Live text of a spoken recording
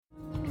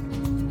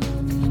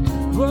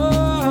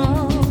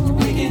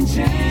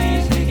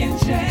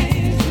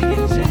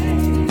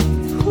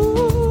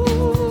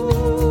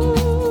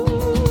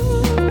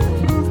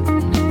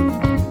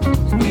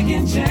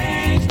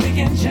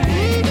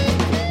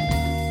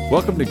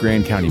Welcome to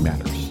Grand County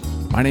Matters.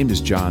 My name is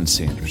John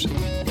Sanderson.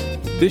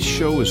 This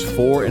show is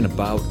for and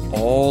about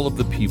all of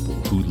the people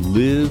who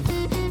live,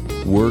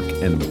 work,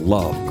 and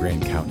love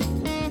Grand County.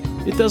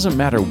 It doesn't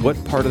matter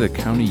what part of the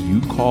county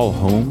you call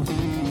home,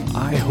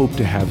 I hope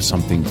to have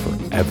something for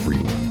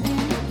everyone.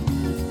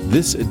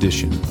 This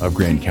edition of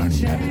Grand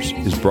County Matters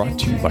is brought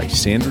to you by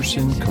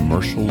Sanderson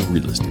Commercial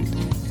Real Estate.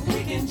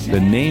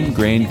 The name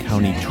Grand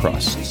County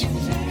trusts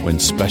when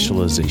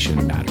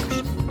specialization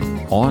matters.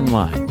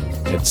 Online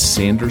at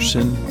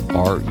sandersonre.com.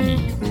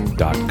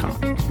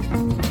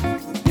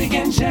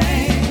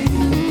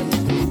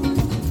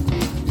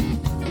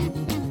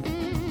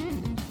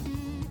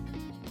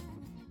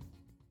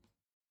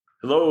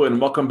 Hello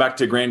and welcome back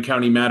to Grand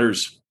County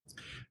Matters.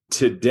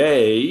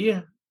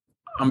 Today,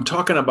 I'm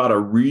talking about a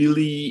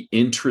really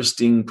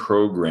interesting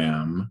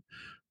program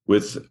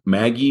with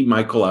Maggie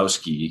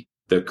Michalowski,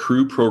 the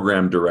Crew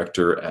Program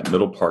Director at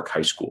Middle Park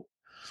High School.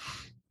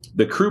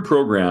 The Crew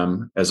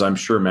Program, as I'm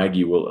sure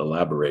Maggie will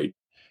elaborate,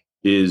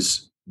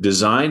 is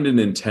designed and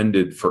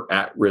intended for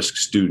at-risk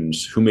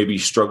students who may be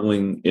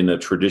struggling in a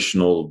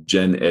traditional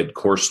gen ed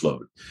course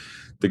load.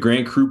 The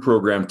Grand Crew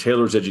Program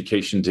tailors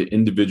education to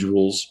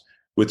individuals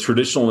with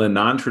traditional and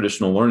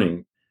non-traditional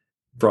learning,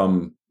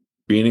 from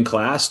being in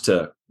class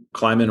to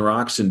climbing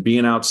rocks and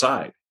being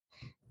outside.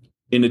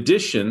 In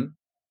addition,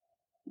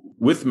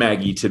 with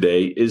Maggie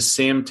today is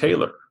Sam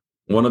Taylor,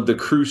 one of the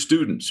Crew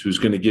students, who's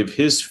going to give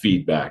his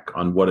feedback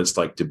on what it's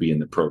like to be in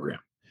the program.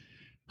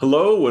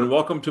 Hello, and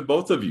welcome to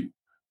both of you.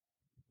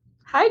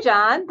 Hi,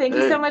 John. Thank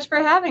you so much for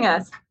having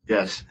us.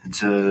 Yes,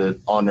 it's an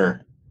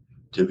honor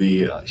to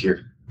be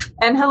here.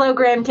 And hello,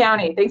 Grand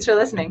County. Thanks for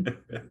listening.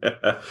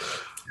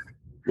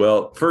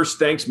 Well, first,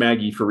 thanks,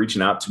 Maggie, for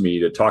reaching out to me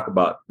to talk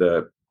about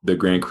the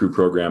Grand Crew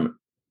Program.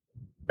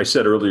 I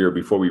said earlier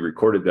before we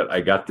recorded that I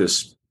got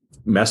this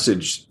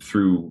message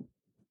through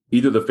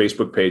either the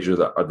Facebook page or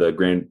the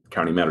Grand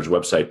County Matters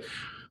website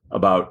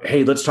about,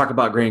 hey, let's talk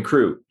about Grand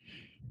Crew.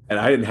 And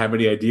I didn't have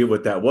any idea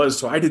what that was,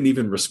 so I didn't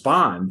even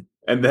respond.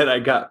 And then I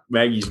got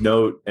Maggie's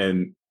note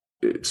and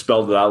it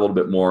spelled it out a little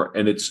bit more.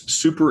 And it's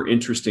super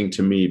interesting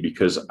to me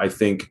because I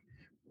think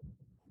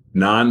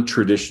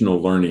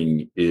non-traditional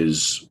learning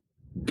is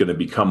going to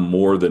become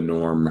more the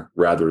norm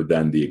rather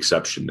than the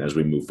exception as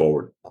we move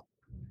forward.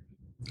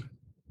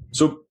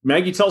 So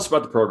Maggie, tell us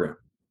about the program.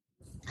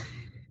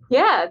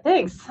 Yeah,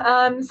 thanks.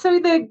 So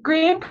the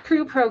Grand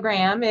Crew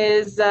Program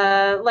is,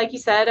 like you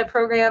said,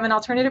 an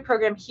alternative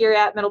program here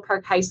at Middle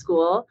Park High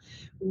School.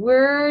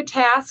 We're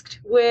tasked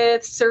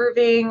with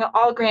serving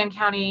all Grand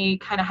County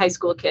kind of high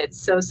school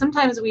kids. So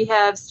sometimes we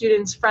have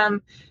students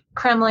from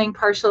Kremling,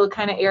 Parshall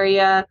kind of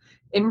area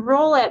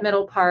enroll at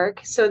Middle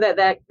Park so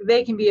that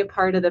they can be a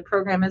part of the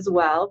program as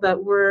well.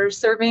 But we're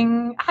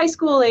serving high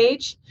school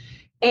age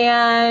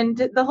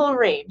and the whole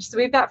range. So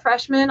we've got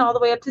freshmen all the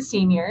way up to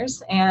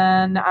seniors,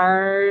 and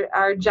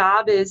our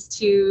job is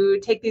to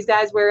take these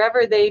guys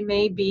wherever they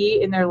may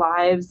be in their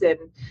lives and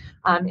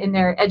in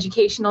their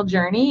educational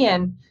journey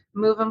and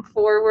move them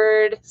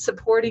forward,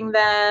 supporting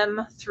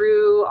them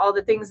through all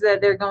the things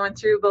that they're going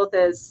through, both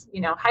as,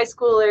 high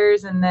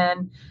schoolers and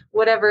then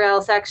whatever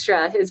else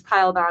extra is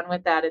piled on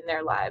with that in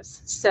their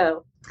lives.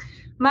 So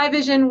my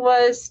vision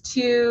was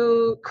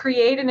to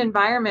create an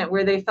environment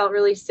where they felt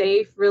really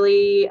safe,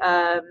 really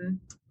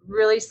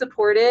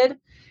supported,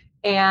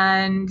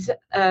 and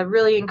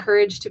really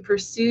encouraged to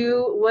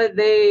pursue what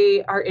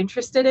they are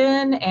interested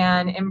in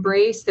and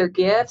embrace their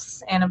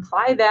gifts and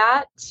apply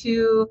that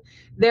to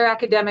their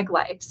academic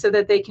life so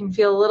that they can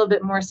feel a little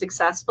bit more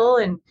successful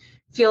and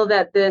feel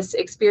that this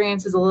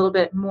experience is a little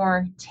bit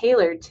more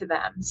tailored to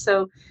them.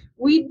 So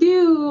we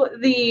do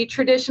the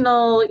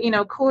traditional,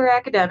 core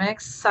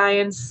academics,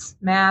 science,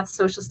 math,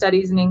 social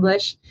studies, and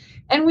English,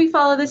 and we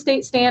follow the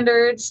state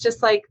standards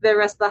just like the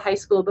rest of the high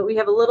school, but we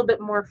have a little bit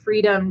more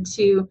freedom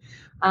to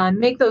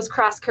make those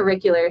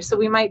cross-curricular. So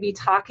we might be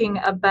talking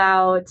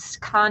about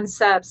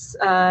concepts,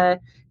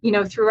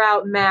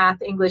 throughout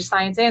math, English,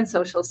 science, and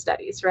social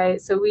studies, right?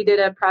 So we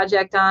did a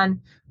project on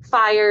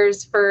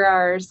fires for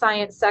our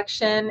science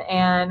section,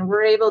 and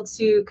we're able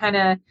to kind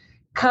of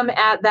come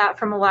at that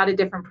from a lot of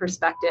different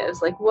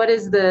perspectives. Like, what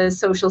is the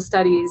social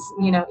studies,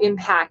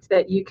 impact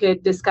that you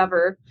could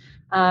discover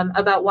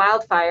about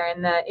wildfire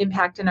and the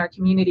impact in our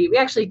community? We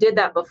actually did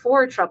that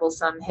before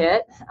Troublesome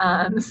hit,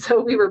 so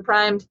we were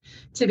primed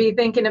to be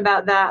thinking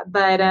about that.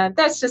 But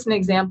that's just an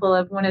example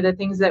of one of the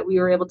things that we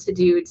were able to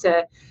do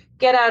to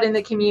get out in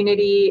the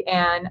community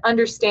and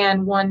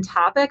understand one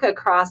topic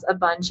across a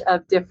bunch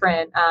of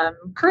different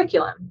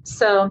curriculum.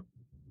 So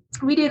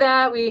we do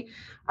that. We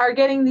are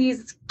getting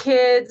these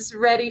kids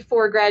ready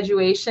for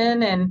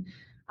graduation. And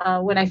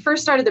when I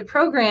first started the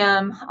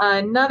program,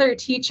 another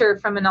teacher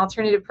from an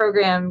alternative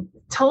program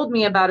told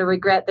me about a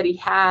regret that he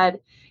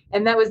had.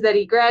 And that was that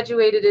he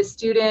graduated a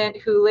student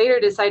who later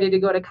decided to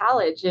go to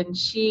college, and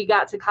she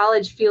got to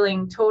college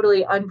feeling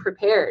totally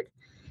unprepared.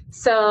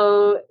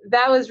 So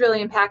that was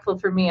really impactful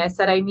for me. I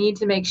said, I need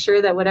to make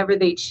sure that whatever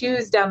they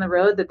choose down the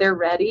road, that they're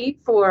ready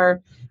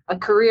for a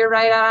career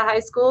right out of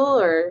high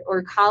school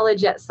or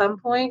college at some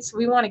point. So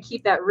we want to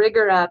keep that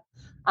rigor up,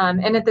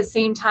 and at the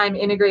same time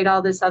integrate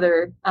all this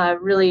other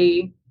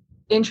really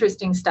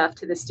interesting stuff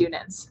to the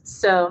students.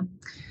 So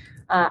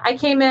I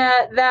came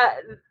at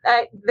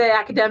the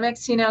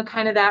academics,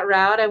 kind of that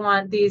route. I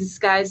want these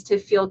guys to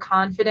feel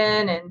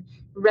confident and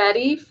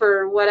ready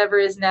for whatever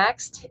is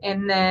next.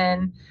 And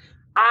then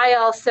I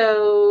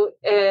also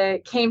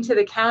came to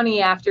the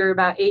county after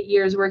about 8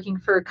 years working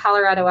for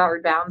Colorado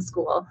Outward Bound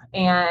School.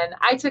 And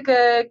I took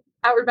a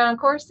Outward Bound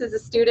course as a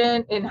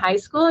student in high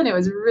school, and it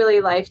was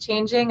really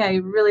life-changing. I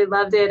really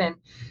loved it. And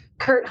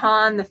Kurt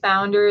Hahn, the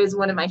founder, is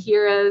one of my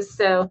heroes.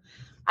 So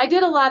I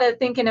did a lot of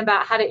thinking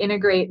about how to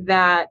integrate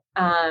that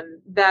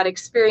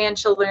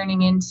experiential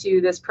learning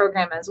into this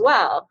program as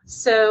well.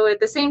 So at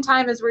the same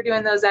time as we're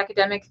doing those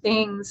academic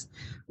things,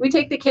 we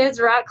take the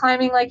kids rock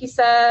climbing, like you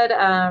said.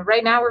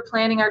 Right now we're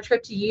planning our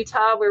trip to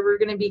Utah, where we're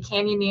going to be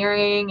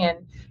canyoneering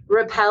and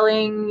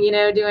rappelling,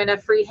 doing a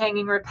free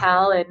hanging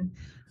rappel. And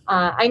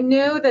I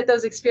know that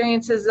those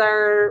experiences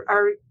are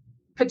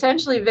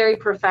potentially very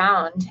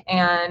profound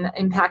and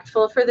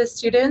impactful for the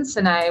students.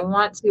 And I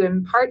want to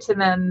impart to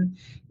them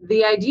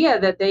the idea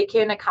that they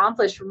can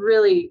accomplish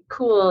really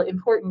cool,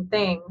 important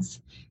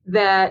things,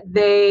 that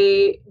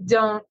they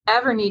don't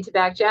ever need to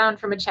back down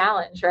from a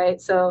challenge,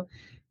 right? So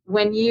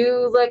when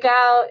you look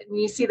out and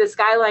you see the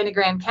skyline of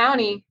Grand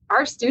County,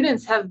 our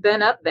students have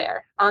been up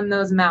there on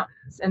those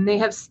mountains, and they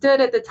have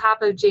stood at the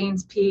top of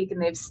James Peak, and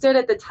they've stood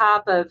at the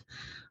top of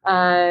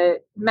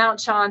Mount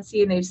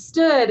Chauncey, and they've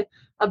stood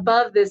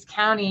above this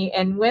county.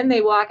 And when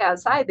they walk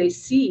outside, they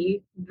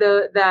see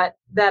that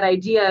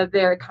idea of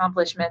their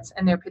accomplishments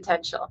and their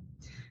potential.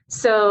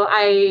 So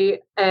I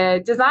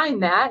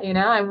designed that.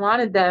 I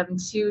wanted them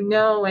to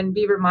know and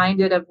be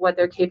reminded of what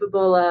they're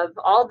capable of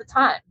all the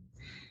time.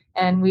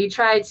 And we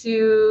try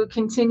to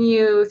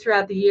continue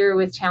throughout the year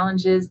with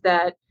challenges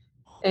that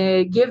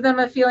give them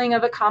a feeling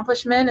of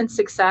accomplishment and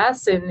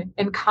success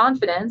and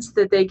confidence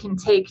that they can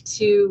take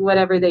to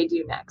whatever they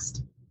do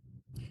next.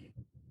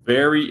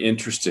 Very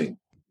interesting.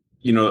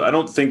 I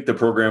don't think the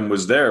program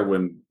was there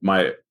when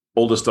my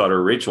oldest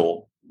daughter,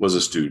 Rachel, was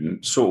a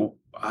student. So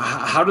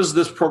how does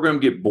this program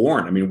get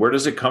born? I mean, where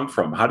does it come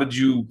from? How did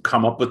you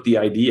come up with the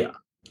idea?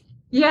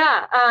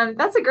 Yeah,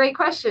 that's a great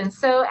question.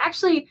 So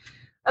actually,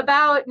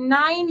 about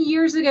 9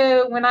 years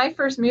ago, when I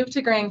first moved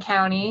to Grand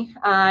County,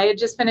 I had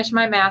just finished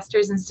my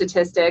master's in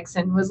statistics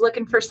and was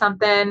looking for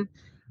something,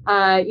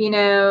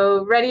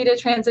 ready to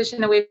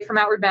transition away from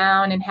Outward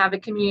Bound and have a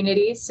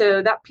community.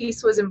 So that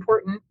piece was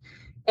important.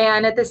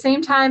 And at the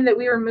same time that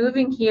we were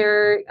moving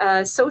here,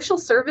 social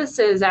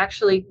services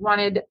actually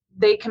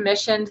they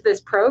commissioned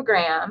this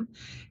program.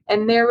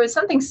 And there was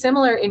something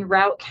similar in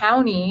Routt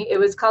County. It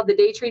was called the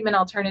Day Treatment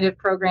Alternative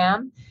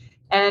Program.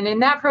 And in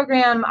that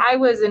program, I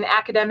was an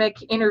academic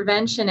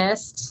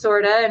interventionist,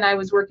 sort of, and I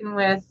was working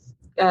with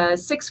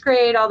 6th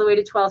grade all the way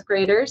to 12th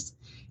graders.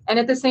 And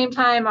at the same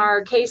time,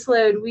 our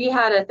caseload, we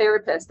had a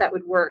therapist that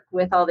would work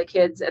with all the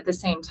kids at the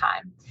same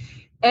time.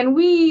 And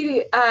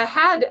we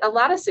had a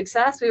lot of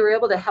success. We were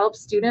able to help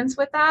students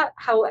with that.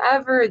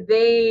 However,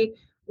 they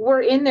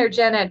were in their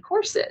gen ed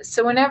courses.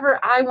 So whenever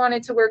I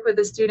wanted to work with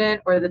a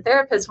student or the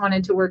therapist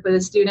wanted to work with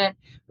a student,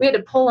 we had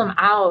to pull them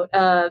out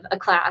of a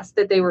class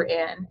that they were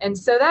in. And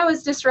so that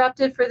was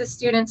disruptive for the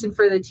students and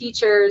for the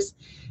teachers.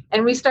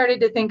 And we started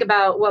to think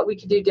about what we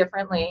could do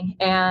differently.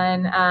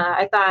 And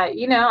I thought,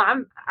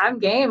 I'm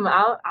game.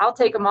 I'll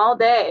take them all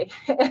day.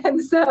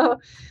 And so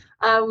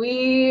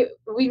we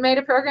made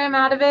a program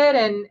out of it,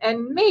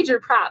 and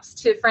major props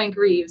to Frank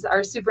Reeves,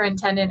 our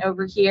superintendent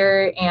over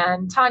here,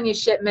 and Tanya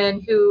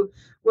Shipman, who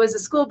was a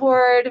school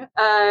board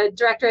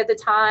director at the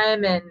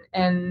time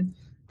and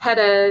had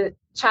a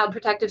child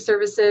protective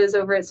services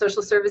over at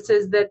social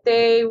services, that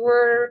they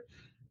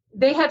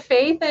had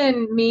faith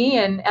in me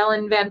and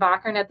Ellen Van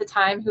Bakern at the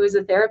time, who was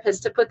a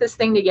therapist, to put this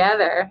thing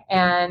together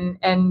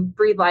and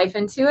breathe life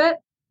into it.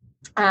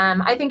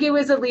 I think it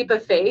was a leap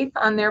of faith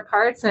on their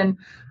parts, and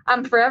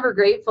I'm forever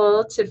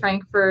grateful to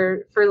Frank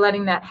for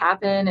letting that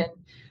happen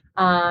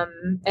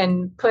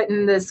and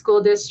putting the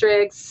school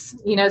district's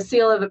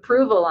seal of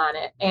approval on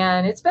it.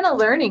 And it's been a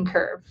learning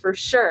curve for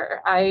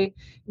sure. I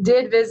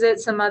did visit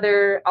some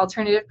other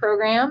alternative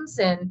programs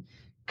and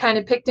kind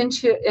of picked and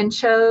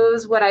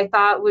chose what I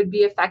thought would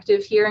be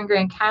effective here in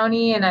Grand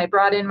County, and I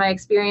brought in my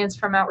experience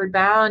from Outward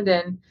Bound,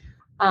 and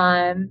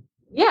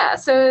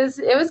so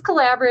it was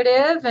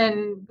collaborative,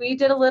 and we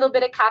did a little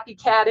bit of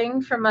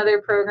copycatting from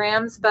other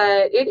programs,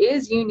 but it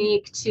is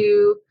unique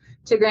to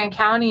Grand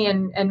County,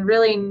 and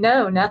really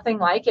nothing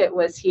like it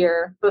was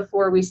here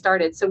before we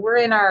started. So we're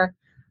in our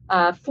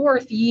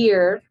 4th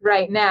year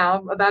right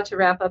now, about to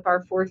wrap up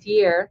our 4th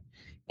year,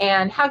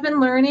 and have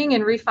been learning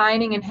and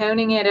refining and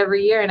honing it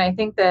every year. And I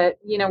think that,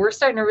 we're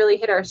starting to really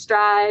hit our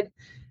stride.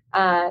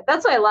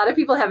 That's why a lot of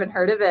people haven't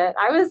heard of it.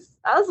 I was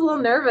a little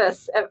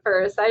nervous at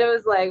first. I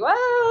was like, well,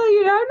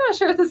 I'm not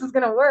sure if this is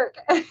going to work.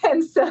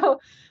 And so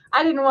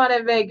I didn't want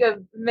to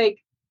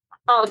make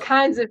all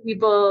kinds of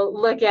people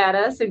look at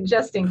us, and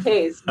just in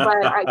case.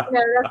 But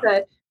that's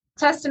a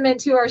testament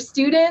to our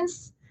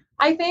students,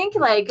 I think,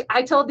 like,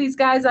 I told these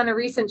guys on a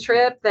recent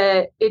trip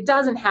that it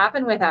doesn't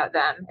happen without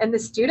them. And the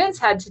students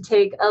had to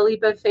take a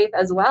leap of faith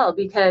as well,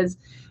 because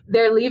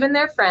they're leaving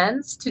their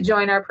friends to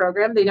join our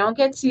program. They don't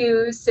get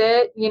to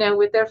sit,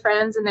 with their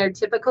friends in their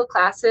typical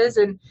classes,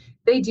 and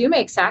they do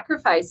make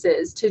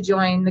sacrifices to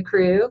join the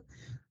crew.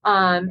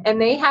 And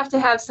they have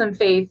to have some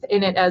faith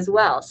in it as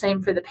well.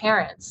 Same for the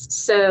parents.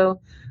 So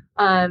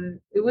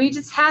we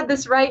just had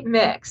this right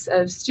mix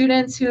of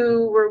students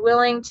who were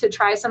willing to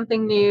try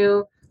something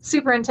new,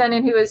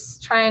 superintendent who was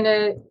trying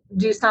to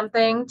do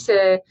something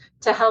to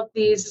help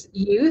these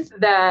youth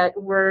that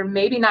were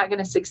maybe not going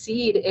to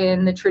succeed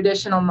in the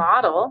traditional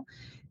model.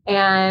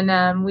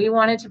 And we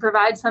wanted to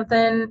provide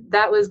something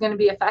that was going to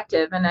be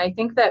effective. And I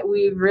think that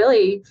we've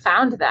really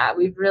found that.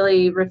 We've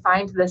really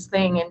refined this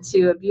thing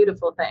into a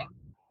beautiful thing.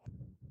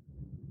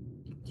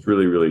 It's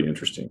really, really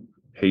interesting.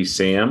 Hey,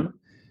 Sam,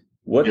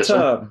 what Yes,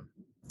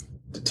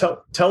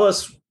 tell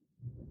us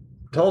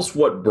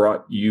what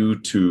brought you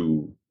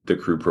to the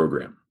Cru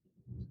program?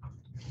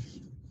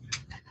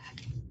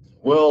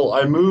 Well,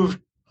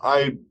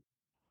 I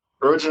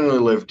originally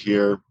lived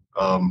here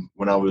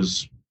when I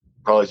was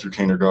probably through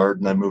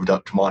kindergarten. I moved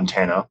up to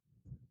Montana.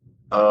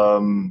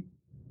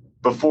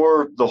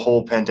 Before the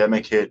whole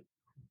pandemic hit,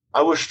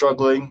 I was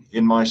struggling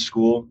in my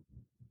school,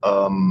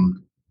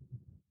 and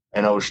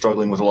I was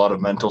struggling with a lot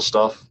of mental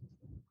stuff.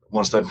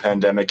 Once that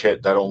pandemic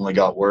hit, that only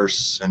got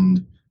worse,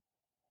 and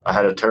I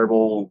had a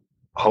terrible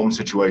home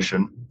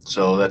situation,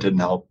 so that didn't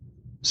help.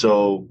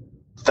 So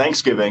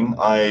Thanksgiving,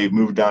 I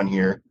moved down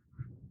here.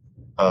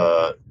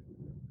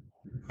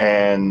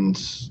 And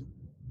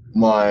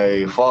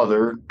my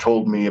father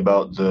told me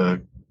about the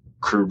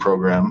Cru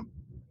program,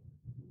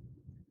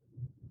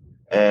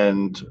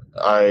 and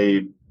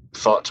I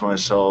thought to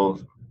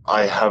myself,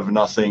 I have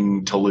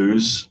nothing to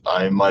lose.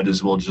 I might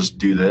as well just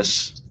do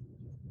this.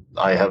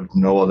 I have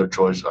no other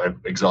choice. I've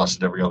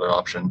exhausted every other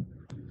option.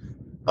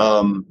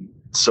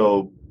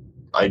 So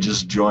I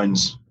just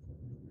joined.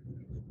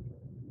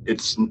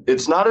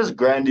 It's not as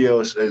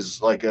grandiose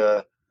as like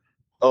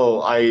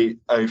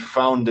I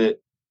found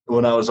it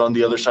when I was on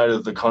the other side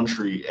of the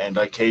country and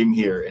I came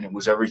here and it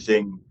was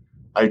everything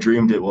I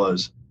dreamed it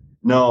was.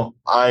 No,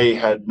 I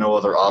had no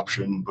other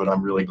option, but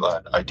I'm really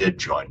glad I did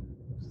join.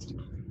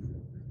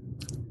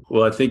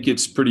 Well, I think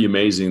it's pretty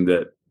amazing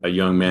that a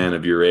young man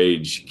of your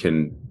age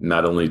can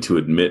not only to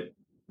admit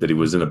that he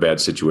was in a bad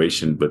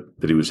situation, but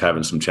that he was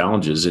having some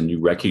challenges, and you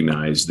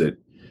recognize that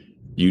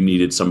you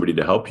needed somebody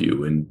to help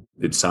you. And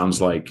it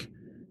sounds like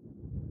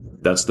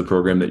that's the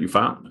program that you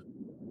found.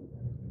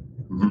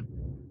 Mm-hmm.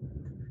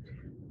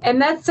 And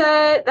that's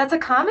a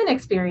common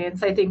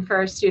experience, I think, for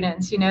our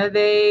students.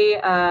 They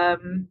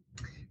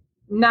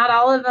not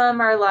all of them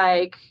are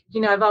like,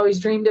 I've always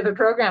dreamed of a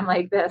program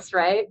like this,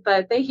 right?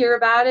 But they hear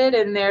about it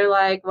and they're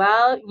like,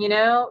 well,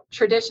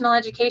 traditional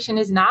education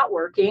is not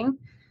working,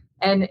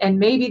 and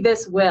maybe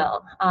this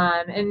will.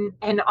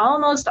 And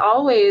almost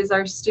always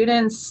our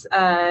students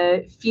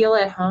feel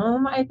at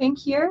home, I think,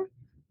 here,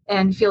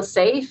 and feel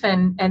safe,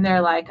 and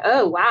they're like,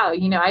 oh wow,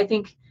 I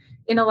think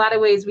in a lot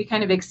of ways we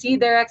kind of exceed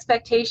their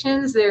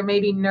expectations. They're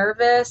maybe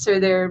nervous, or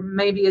there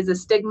maybe is a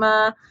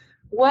stigma,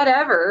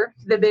 whatever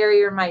the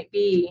barrier might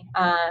be.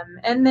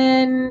 And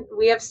then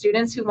we have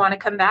students who want to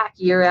come back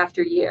year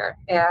after year,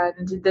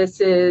 and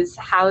this is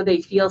how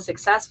they feel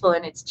successful,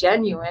 and it's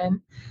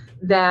genuine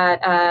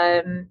that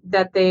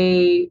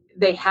they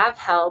have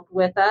help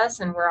with us,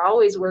 and we're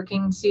always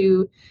working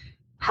to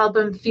help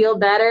them feel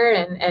better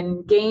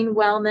and gain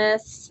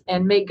wellness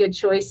and make good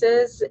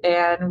choices.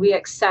 And we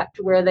accept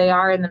where they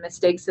are and the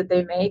mistakes that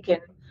they make,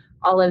 and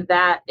all of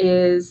that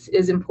is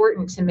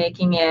important to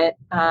making it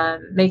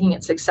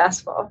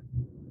successful.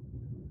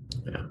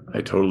 Yeah,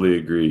 I totally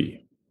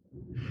agree.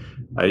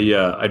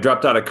 I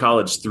dropped out of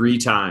college 3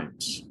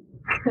 times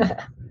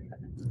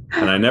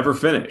and I never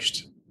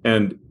finished.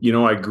 And,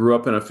 I grew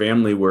up in a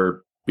family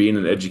where being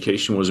in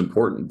education was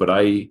important, but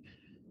it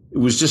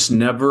was just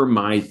never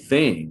my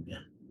thing.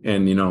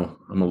 And,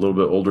 I'm a little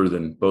bit older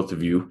than both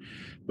of you,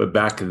 but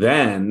back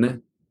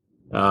then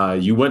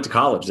you went to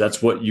college.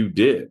 That's what you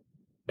did.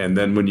 And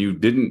then when you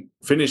didn't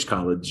finish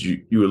college,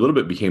 you a little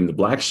bit became the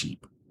black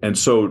sheep. And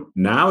so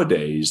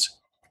nowadays,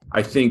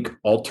 I think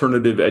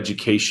alternative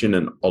education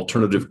and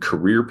alternative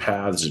career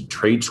paths and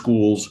trade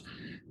schools,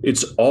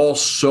 it's all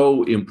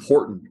so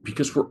important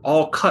because we're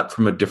all cut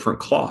from a different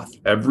cloth.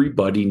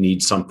 Everybody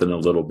needs something a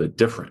little bit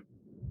different.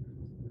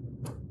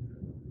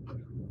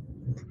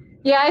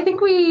 Yeah, I think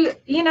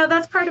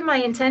that's part of my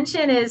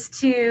intention is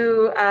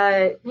to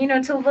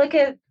look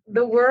at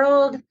the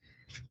world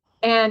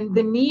and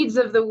the needs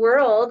of the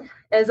world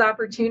as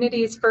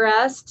opportunities for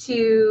us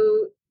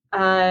to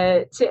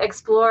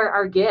explore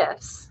our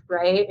gifts,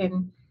 right?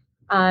 And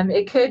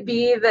it could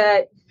be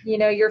that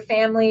your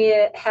family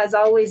has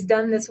always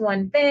done this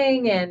one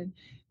thing, and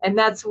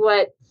that's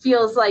what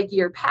feels like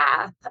your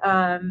path,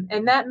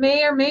 and that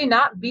may or may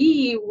not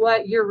be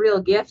what your real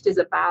gift is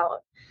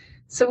about.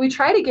 So we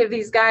try to give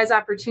these guys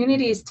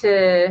opportunities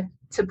to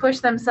push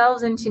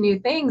themselves into new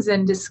things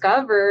and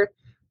discover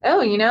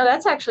oh,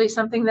 that's actually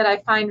something that I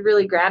find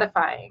really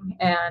gratifying.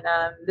 And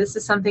this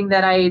is something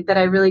that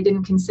I really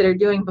didn't consider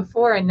doing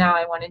before, and now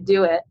I want to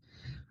do it.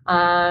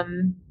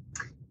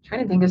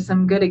 Trying to think of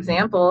some good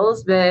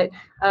examples, but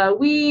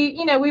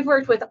we've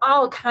worked with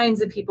all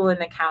kinds of people in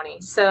the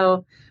county.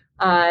 So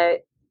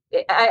I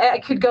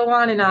could go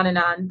on and on and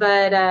on.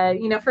 But,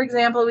 for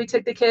example, we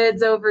took the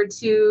kids over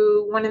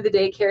to one of the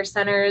daycare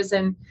centers,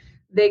 and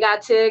they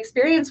got to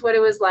experience what it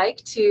was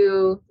like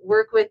to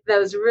work with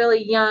those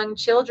really young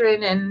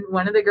children. And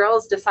one of the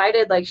girls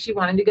decided like she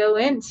wanted to go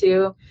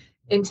into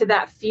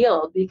that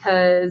field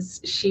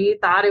because she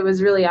thought it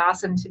was really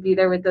awesome to be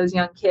there with those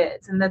young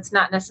kids. And that's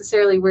not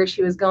necessarily where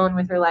she was going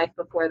with her life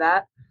before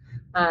that.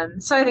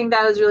 So I think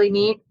that was really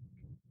neat.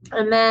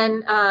 And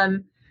then,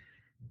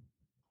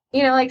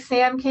 like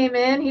Sam came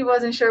in, he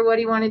wasn't sure what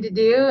he wanted to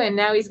do. And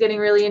now he's getting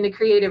really into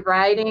creative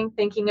writing,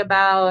 thinking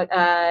about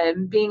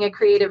being a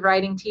creative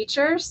writing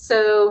teacher.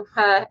 So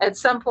at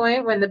some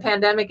point when the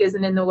pandemic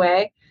isn't in the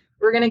way,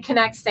 we're going to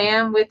connect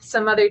Sam with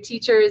some other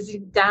teachers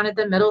down at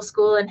the middle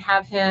school and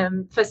have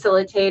him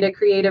facilitate a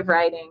creative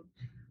writing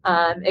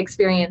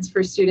experience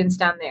for students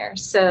down there.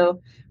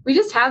 So we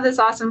just have this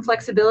awesome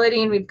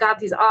flexibility, and we've got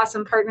these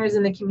awesome partners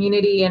in the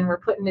community, and we're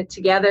putting it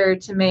together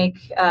to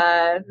make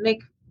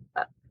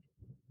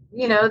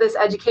this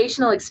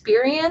educational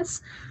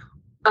experience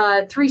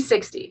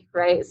 360,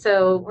 right?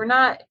 So we're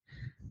not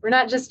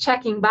just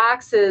checking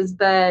boxes,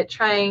 but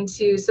trying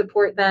to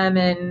support them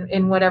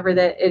in whatever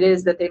that it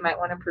is that they might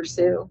want to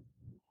pursue.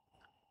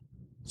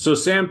 So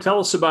Sam, tell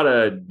us about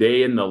a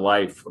day in the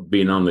life of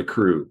being on the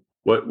crew.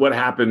 What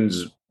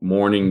happens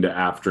morning to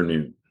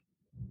afternoon?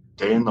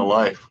 Day in the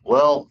life.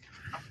 Well,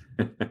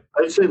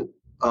 I'd say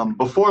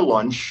before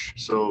lunch,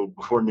 so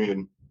before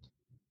noon,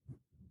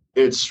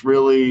 it's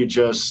really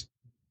just,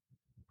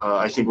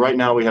 I think right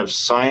now we have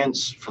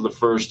science for the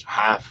first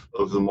half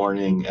of the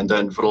morning, and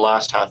then for the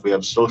last half we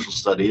have social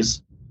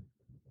studies,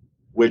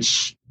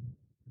 which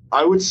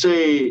I would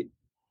say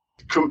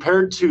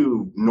compared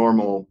to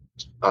normal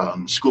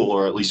school,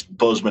 or at least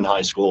Bozeman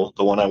High School,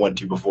 the one I went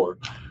to before,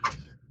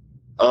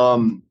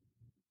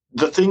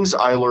 the things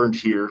I learned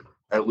here,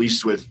 at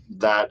least with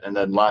that, and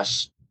then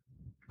last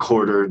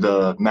quarter,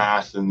 the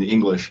math and the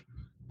English,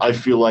 I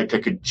feel like I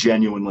could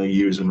genuinely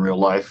use in real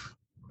life.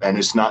 And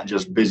it's not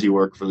just busy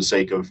work for the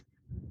sake of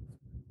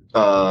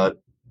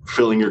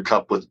filling your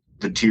cup with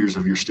the tears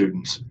of your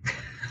students.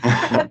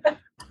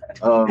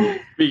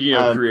 Speaking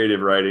of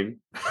creative writing.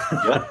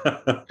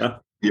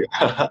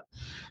 Yeah.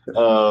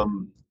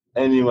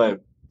 Anyway,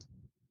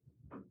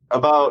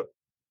 and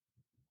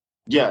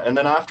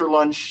then after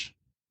lunch,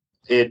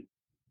 it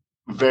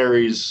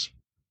varies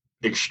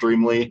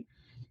extremely.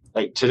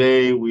 Like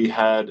today, we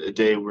had a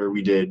day where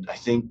we did, I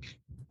think,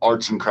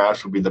 arts and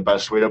crafts would be the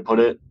best way to put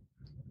it.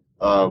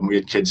 We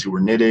had kids who were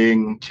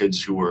knitting,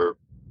 kids who were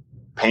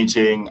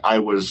painting. I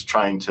was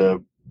trying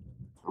to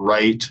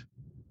write.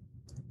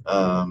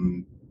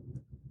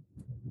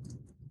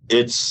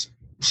 It's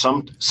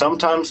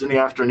sometimes in the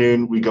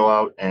afternoon we go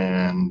out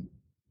and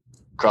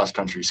cross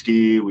country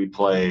ski. We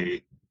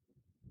play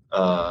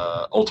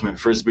ultimate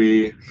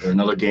frisbee or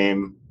another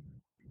game,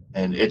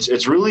 and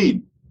it's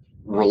really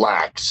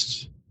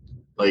relaxed.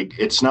 Like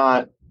it's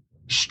not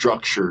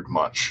structured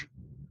much.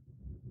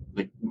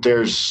 Like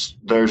there's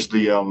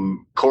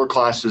the core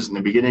classes in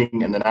the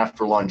beginning, and then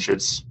after lunch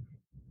it's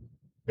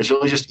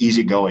really just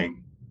easy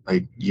going.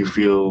 Like you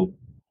feel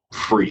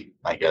free,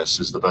 I guess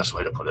is the best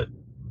way to put it.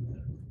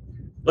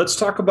 Let's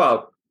talk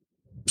about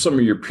some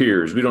of your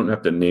peers. We don't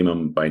have to name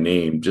them by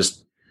name,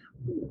 just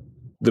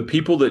the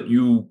people that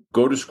you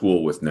go to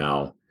school with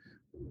now.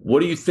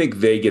 What do you think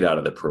they get out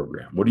of the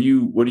program? What do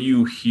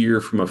you hear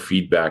from a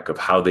feedback of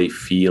how they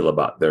feel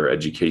about their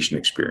education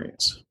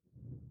experience?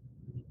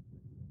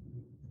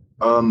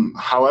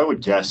 How I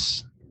would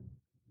guess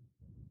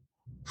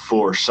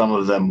for some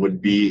of them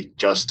would be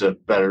just a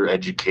better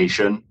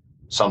education,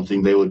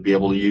 something they would be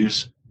able to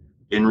use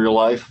in real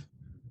life.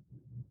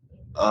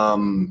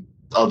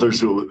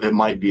 Others, it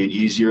might be an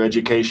easier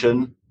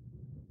education,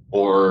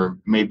 or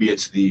maybe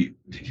it's did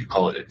you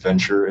call it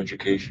adventure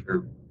education?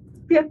 Or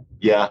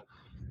yeah.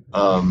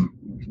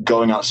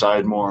 Going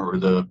outside more, or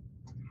the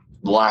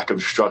lack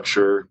of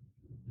structure.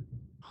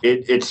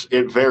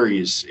 It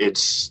varies.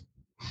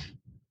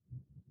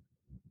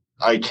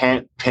 I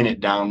can't pin it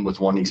down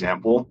with one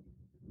example,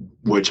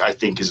 which I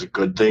think is a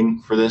good thing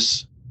for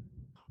this.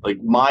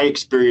 Like my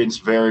experience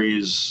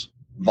varies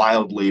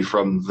wildly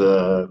from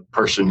the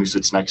person who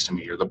sits next to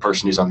me or the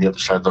person who's on the other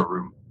side of the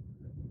room.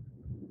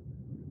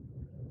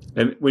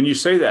 And when you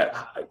say that,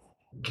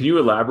 can you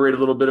elaborate a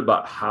little bit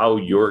about how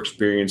your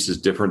experience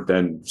is different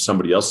than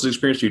somebody else's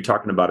experience? Are you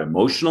talking about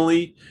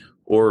emotionally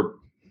or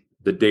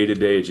the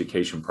day-to-day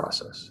education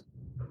process?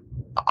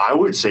 I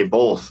would say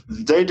both.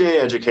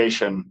 Day-to-day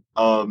education,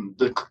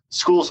 the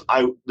school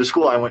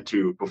I went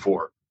to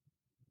before,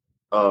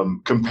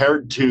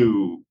 compared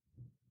to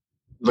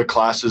the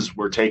classes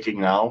we're taking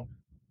now,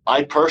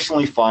 I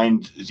personally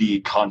find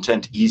the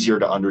content easier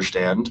to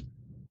understand.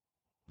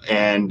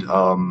 And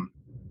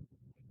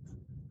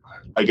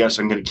I guess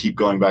I'm going to keep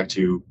going back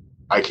to,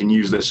 I can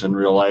use this in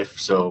real life,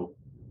 so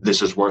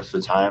this is worth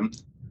the time.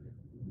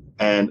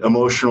 And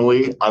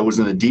emotionally, I was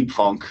in a deep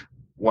funk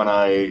when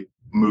I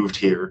moved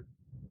here,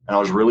 and I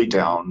was really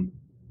down.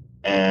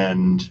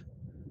 And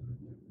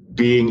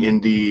being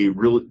in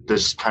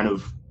this kind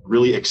of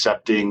really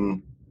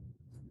accepting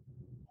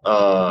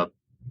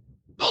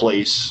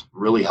place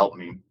really helped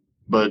me.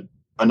 But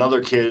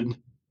another kid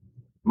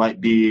might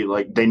be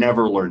like, they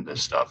never learned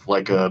this stuff,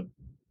 like a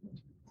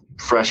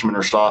freshman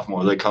or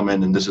sophomore. They come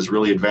in and this is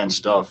really advanced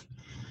stuff,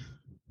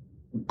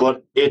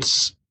 but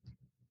it's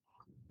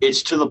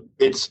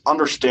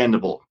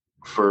understandable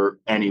for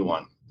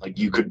anyone. Like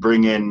you could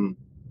bring in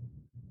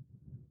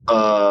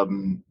a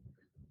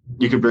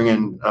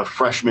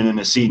freshman and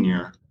a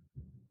senior,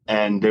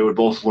 and they would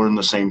both learn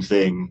the same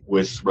thing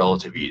with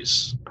relative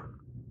ease.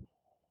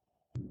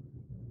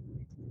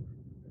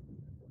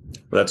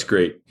 That's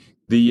great.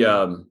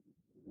 The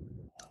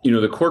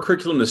the core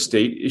curriculum, the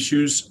state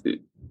issues,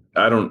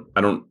 I don't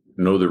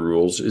know the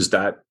rules. Is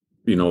that,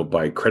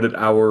 by credit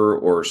hour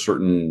or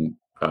certain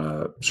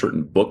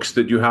books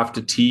that you have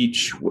to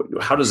teach?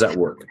 How does that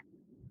work?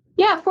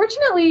 Yeah,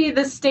 fortunately,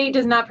 the state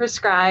does not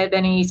prescribe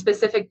any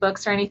specific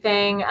books or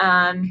anything.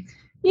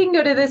 You can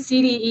go to the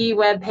CDE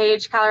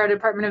webpage, Colorado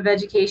Department of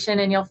Education,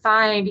 and you'll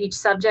find each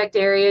subject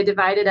area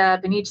divided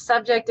up. In each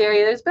subject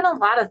area, there's been a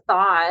lot of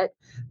thought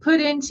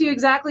put into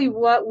exactly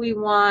what we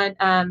want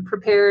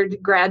prepared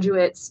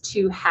graduates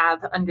to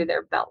have under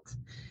their belt.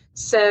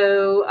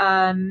 So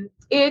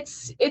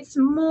it's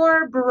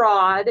more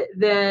broad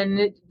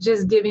than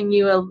just giving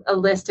you a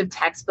list of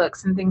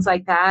textbooks and things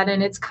like that,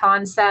 and it's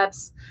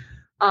concepts.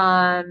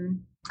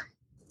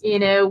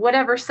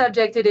 Whatever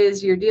subject it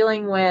is you're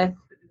dealing with,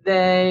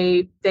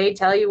 they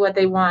tell you what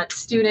they want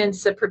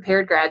students, a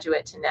prepared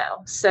graduate, to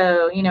know.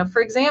 So,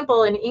 for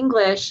example, in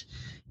English,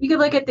 you could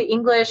look at the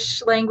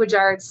English language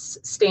arts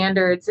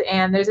standards,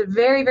 and there's a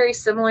very, very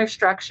similar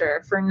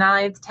structure for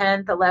 9th,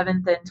 10th,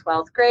 11th, and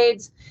 12th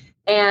grades.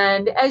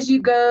 And as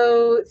you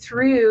go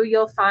through,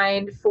 you'll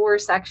find 4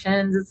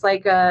 sections. It's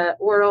like a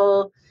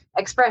oral,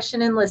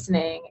 expression and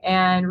listening,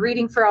 and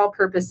reading for all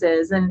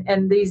purposes,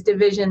 and these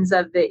divisions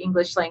of the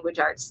English language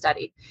arts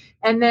study.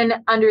 And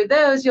then under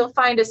those, you'll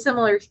find a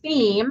similar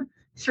theme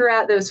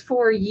throughout those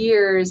 4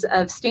 years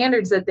of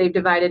standards that they've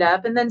divided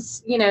up. And then,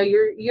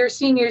 your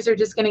seniors are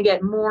just going to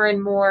get more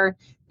and more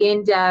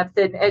in depth.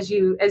 And as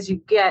you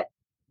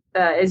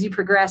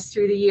progress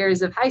through the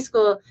years of high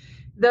school,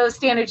 those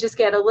standards just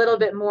get a little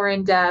bit more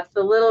in depth,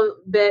 a little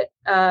bit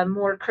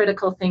more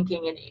critical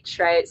thinking in each,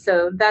 right?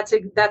 So that's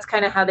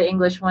kind of how the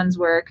English ones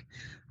work.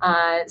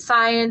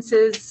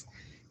 Sciences,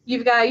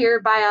 you've got your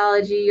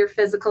biology, your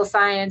physical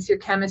science, your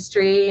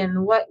chemistry,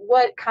 and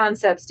what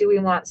concepts do we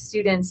want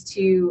students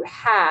to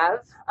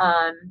have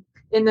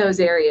in those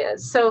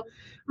areas. So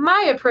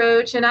my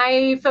approach, and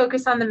I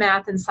focus on the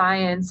math and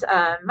science,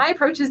 my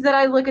approach is that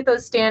I look at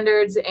those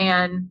standards,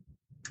 and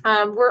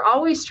we're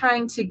always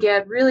trying to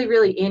get really,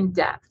 really in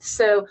depth.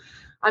 So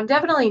I'm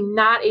definitely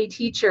not a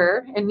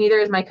teacher, and neither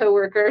is my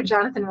coworker,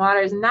 Jonathan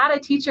Waters, not a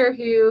teacher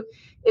who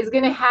is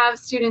going to have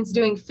students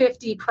doing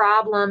 50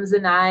 problems a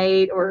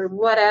night or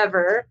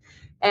whatever,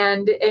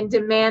 and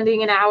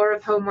demanding an hour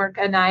of homework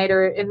a night,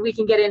 and we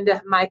can get into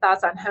my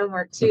thoughts on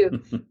homework too.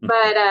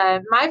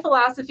 But my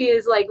philosophy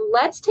is like,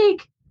 let's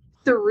take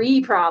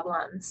 3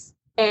 problems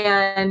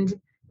and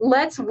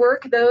let's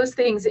work those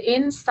things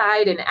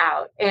inside and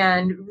out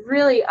and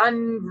really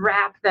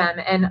unwrap them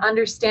and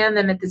understand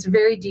them at this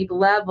very deep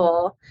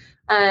level,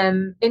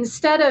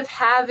 instead of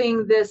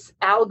having this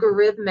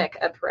algorithmic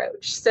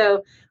approach.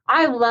 So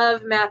I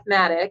love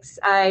mathematics.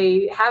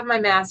 I have my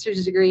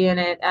master's degree in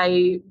it.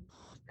 I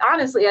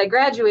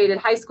graduated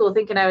high school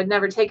thinking I would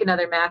never take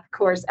another math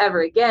course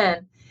ever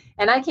again.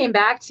 And I came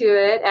back to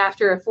it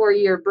after a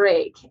 4-year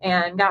break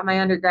and got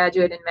my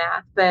undergraduate in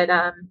math. But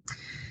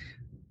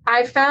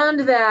I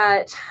found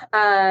that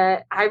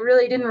I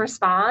really didn't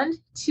respond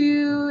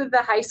to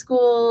the high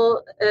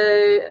school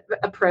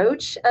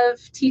approach of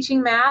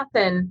teaching math,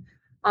 and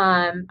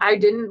I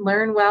didn't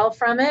learn well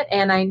from it,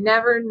 and I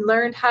never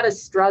learned how to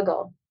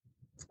struggle.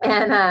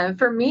 And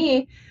for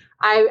me,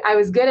 I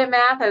was good at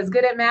math,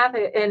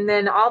 and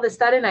then all of a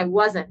sudden I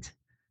wasn't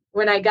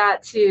when I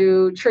got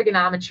to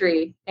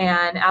trigonometry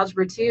and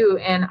algebra 2,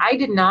 and I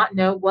did not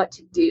know what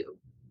to do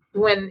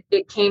when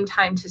it came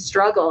time to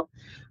struggle.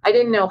 I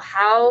didn't know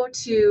how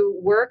to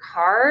work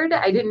hard.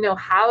 I didn't know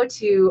how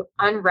to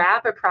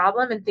unwrap a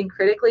problem and think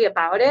critically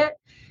about it.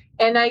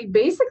 And I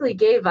basically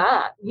gave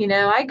up.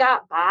 I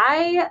got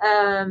by,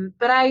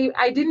 but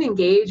I didn't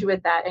engage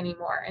with that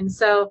anymore. And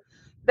so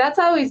that's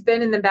always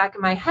been in the back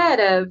of my head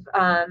of,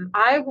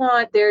 I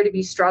want there to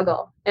be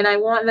struggle, and I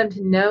want them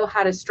to know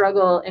how to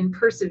struggle and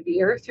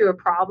persevere through a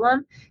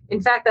problem.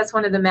 In fact, that's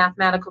one of the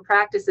mathematical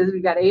practices.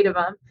 We've got 8 of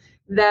them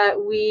that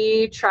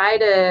we try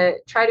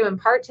to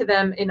impart to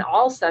them in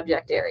all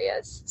subject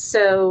areas.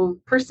 So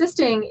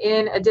persisting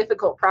in a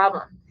difficult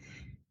problem.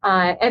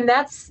 And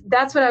that's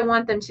what I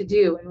want them to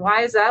do. And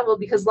why is that? Well,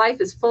 because life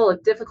is full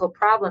of difficult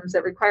problems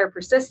that require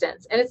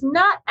persistence. And it's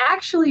not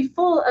actually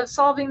full of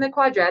solving the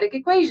quadratic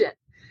equation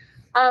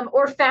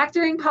or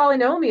factoring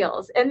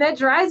polynomials. And that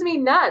drives me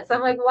nuts.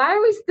 I'm like, why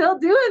are we still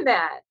doing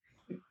that?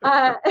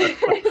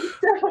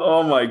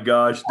 Oh my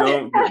gosh,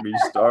 don't get me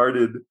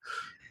started.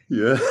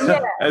 Yeah.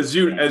 As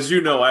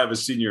you know, I have a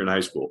senior in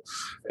high school.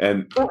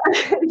 And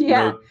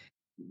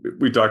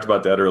we talked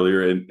about that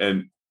earlier.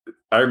 And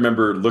I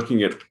remember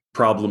looking at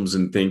problems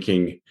and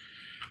thinking,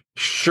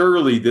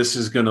 surely this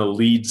is going to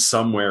lead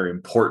somewhere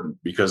important,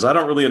 because I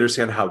don't really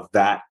understand how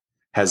that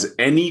has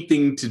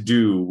anything to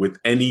do with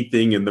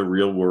anything in the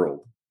real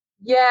world.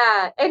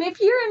 Yeah. And if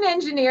you're an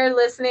engineer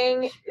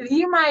listening,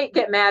 you might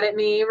get mad at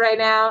me right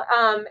now.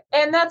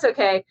 And that's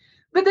okay.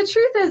 But the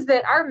truth is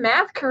that our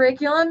math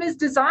curriculum is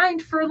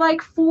designed for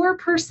like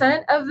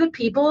 4% of the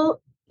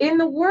people in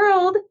the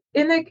world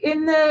in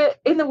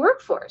the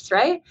workforce,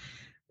 right?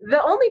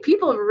 The only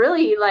people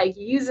really like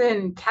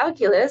using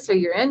calculus are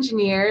your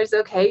engineers.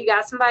 Okay, you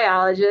got some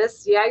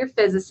biologists, your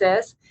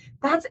physicists.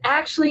 That's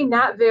actually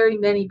not very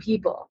many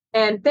people.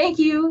 And thank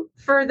you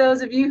for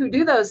those of you who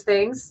do those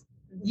things.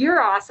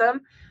 You're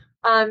awesome.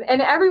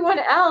 And everyone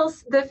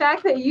else, the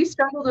fact that you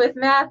struggled with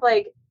math,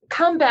 like,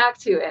 come back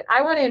to it.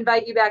 I want to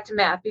invite you back to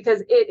math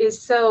because it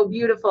is so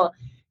beautiful.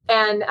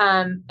 And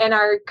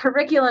our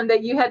curriculum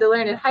that you had to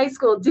learn in high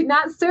school did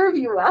not serve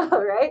you well,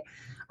 right?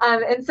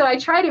 And so I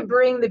try to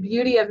bring the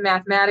beauty of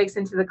mathematics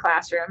into the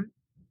classroom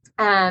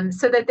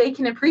so that they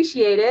can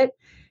appreciate it,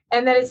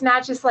 and that it's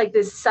not just like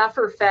this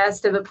suffer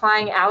fest of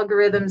applying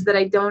algorithms that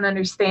I don't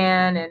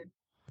understand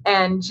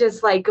and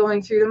just like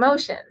going through the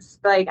motions.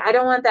 Like, I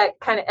don't want that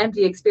kind of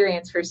empty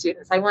experience for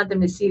students. I want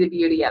them to see the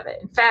beauty of it.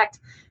 In fact,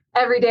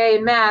 every day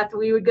in math,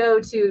 we would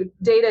go to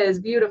Data is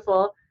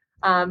Beautiful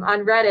on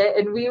Reddit,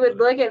 and we would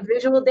look at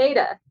visual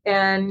data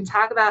and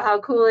talk about how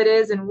cool it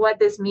is and what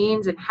this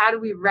means and how do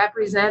we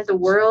represent the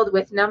world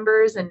with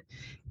numbers and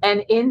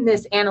in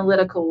this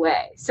analytical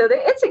way. So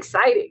it's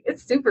exciting.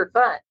 It's super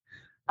fun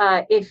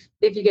if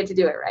you get to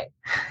do it right.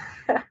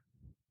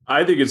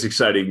 I think it's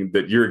exciting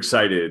that you're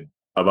excited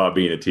about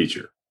being a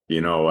teacher.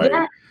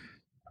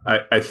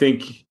 I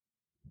think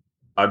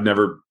I've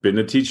never been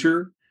a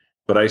teacher,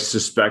 but I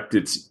suspect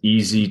it's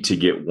easy to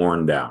get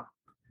worn down.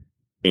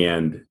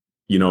 And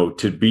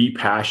to be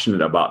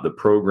passionate about the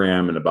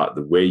program and about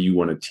the way you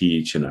want to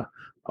teach and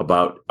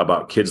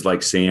about kids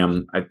like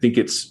Sam, I think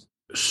it's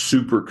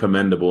super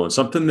commendable and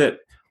something that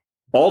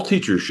all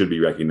teachers should be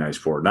recognized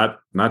for,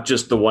 not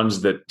just the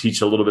ones that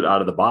teach a little bit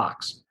out of the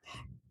box.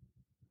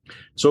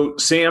 So,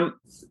 Sam,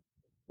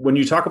 when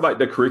you talk about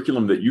the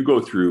curriculum that you go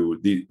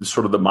through, the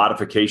sort of the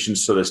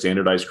modifications to the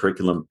standardized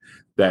curriculum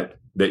that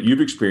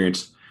you've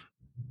experienced,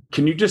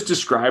 can you just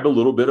describe a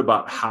little bit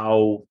about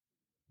how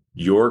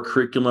your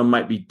curriculum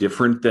might be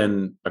different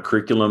than a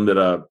curriculum that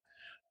a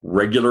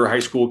regular high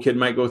school kid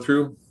might go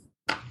through?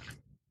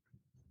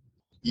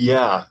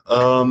 Yeah.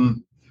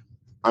 I'm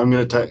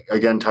going to,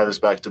 again, tie this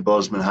back to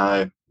Bozeman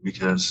High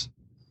because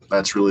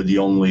that's really the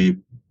only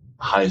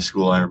high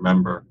school I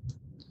remember.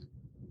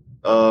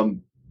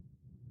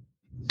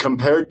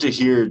 Compared to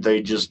here,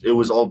 it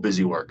was all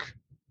busy work.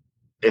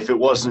 If it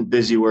wasn't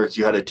busy work,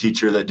 you had a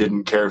teacher that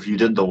didn't care if you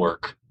did the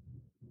work.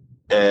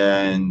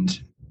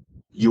 And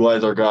you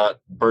either got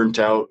burnt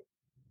out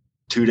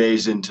 2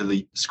 days into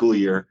the school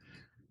year,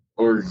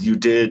 or you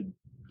did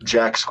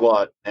jack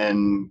squat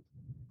and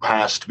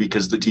passed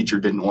because the teacher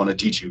didn't want to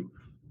teach you.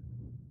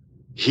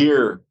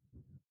 Here,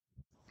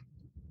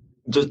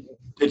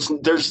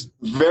 there's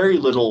very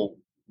little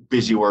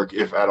busy work,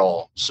 if at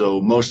all.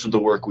 So most of the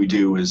work we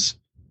do is,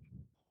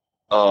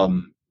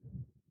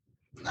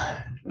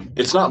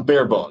 it's not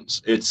bare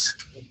bones. It's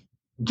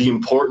the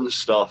important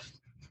stuff,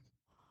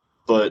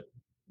 but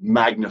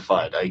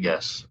magnified, I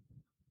guess.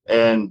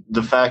 And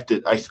the fact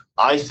that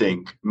I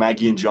think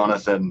Maggie and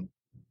Jonathan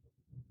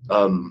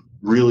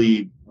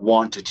really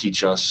want to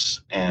teach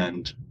us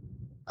and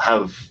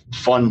have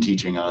fun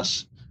teaching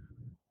us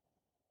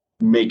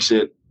makes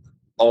it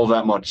all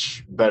that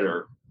much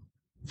better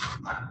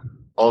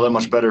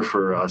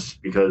for us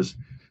because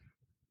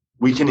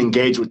we can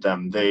engage with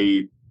them.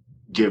 They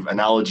give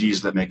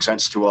analogies that make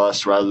sense to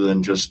us rather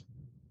than just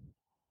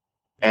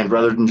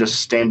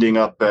standing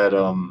up at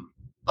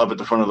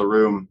the front of the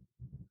room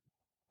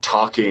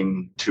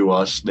talking to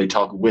us. They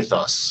talk with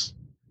us.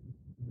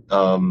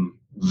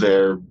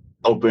 They're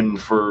open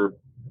for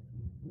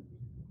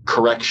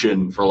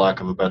correction, for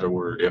lack of a better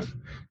word, if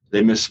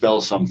they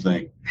misspell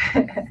something.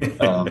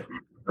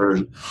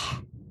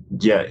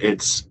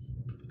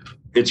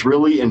 It's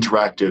really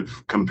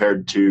interactive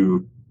compared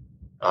to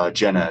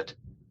Gen Ed.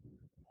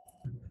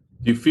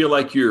 Do you feel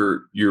like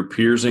your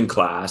peers in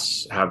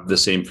class have the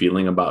same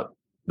feeling about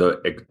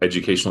the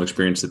educational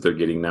experience that they're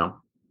getting now?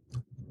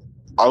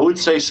 I would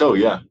say so,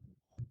 yeah.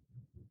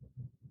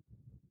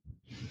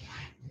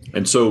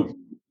 And so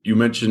you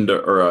mentioned,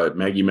 or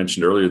Maggie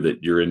mentioned earlier,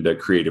 that you're into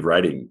creative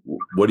writing.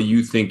 What do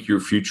you think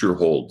your future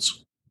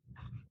holds?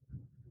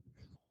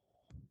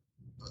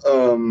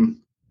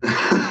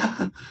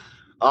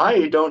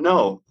 I don't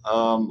know.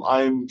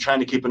 I'm trying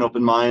to keep an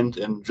open mind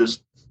and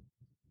just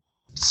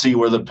see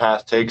where the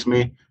path takes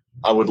me.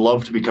 I would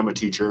love to become a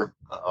teacher,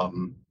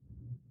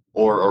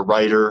 or a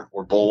writer,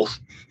 or both.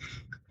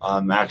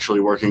 I'm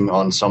actually working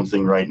on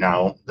something right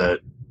now that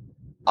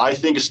I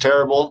think is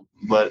terrible,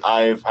 but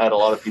I've had a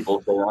lot of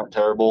people say aren't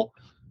terrible.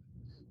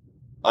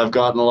 I've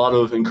gotten a lot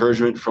of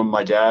encouragement from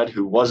my dad,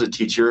 who was a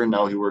teacher, and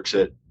now he works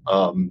at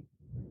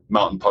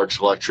Mountain Parks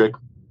Electric,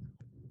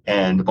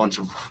 and a bunch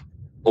of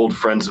old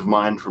friends of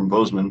mine from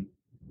Bozeman.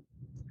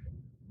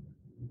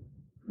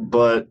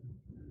 But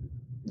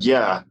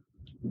yeah,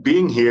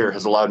 being here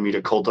has allowed me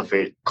to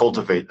cultivate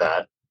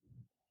that,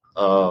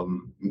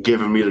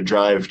 given me the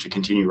drive to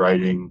continue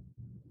writing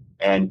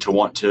and to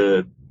want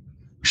to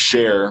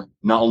share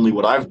not only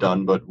what I've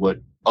done, but what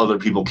other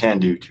people can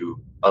do to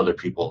other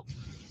people,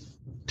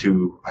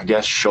 to, I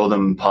guess, show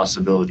them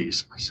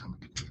possibilities.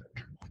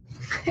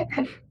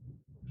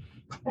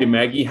 Hey,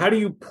 Maggie, how do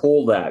you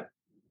pull that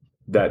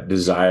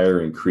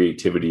desire and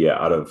creativity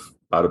out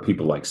of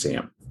people like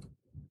Sam?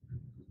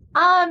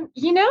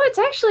 It's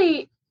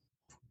actually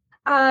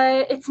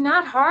it's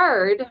not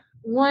hard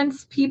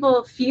once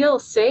people feel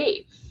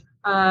safe.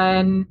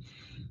 And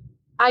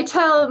I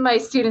tell my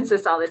students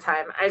this all the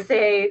time. I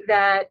say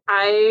that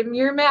I'm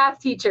your math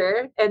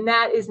teacher, and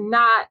that is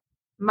not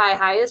my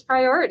highest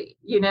priority,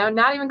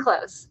 not even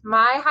close.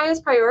 My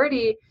highest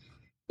priority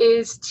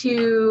is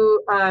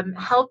to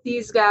help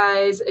these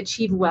guys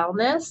achieve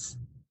wellness.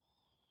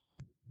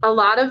 A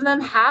lot of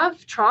them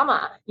have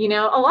trauma. A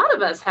lot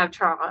of us have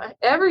trauma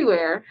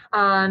everywhere.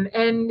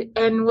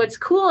 And what's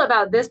cool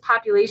about this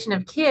population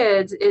of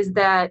kids is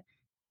that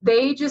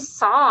they just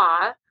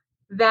saw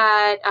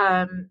that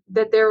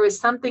that there was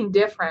something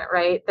different,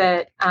 right?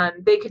 That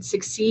they could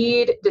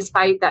succeed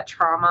despite that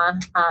trauma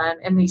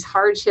and these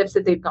hardships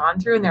that they've gone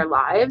through in their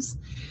lives.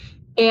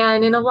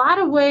 And in a lot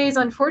of ways,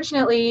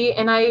 unfortunately,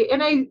 and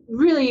I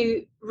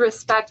really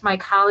respect my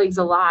colleagues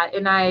a lot,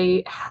 and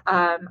I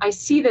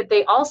see that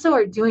they also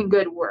are doing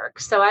good work.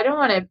 So I don't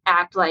want to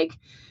act like,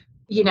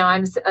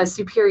 I'm a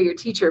superior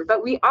teacher,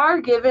 but we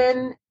are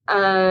given,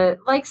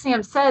 like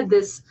Sam said,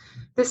 this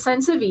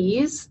sense of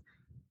ease.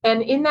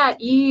 And in that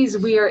ease,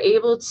 we are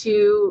able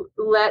to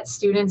let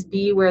students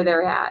be where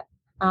they're at.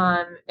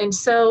 And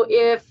so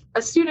if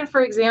a student,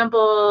 for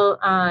example,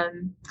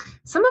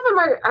 some of them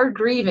are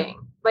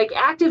grieving, like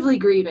actively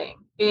grieving,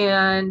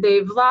 and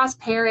they've lost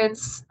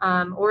parents,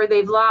 or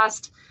they've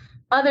lost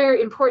other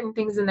important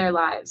things in their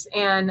lives.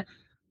 And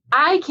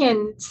I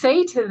can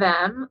say to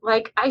them,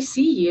 like, I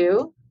see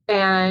you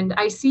and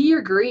I see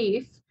your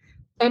grief.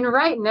 And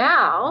right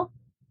now,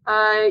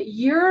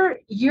 your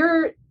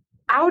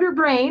outer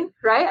brain,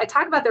 right? I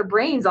talk about their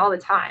brains all the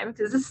time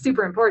because this is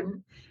super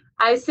important.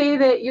 I say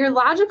that your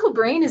logical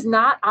brain is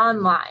not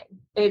online.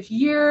 If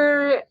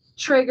you're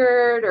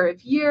triggered, or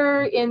if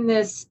you're in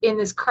this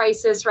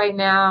crisis right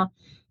now,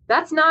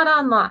 that's not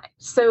online.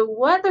 So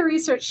what the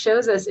research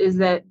shows us is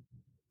that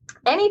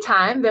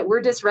anytime that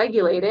we're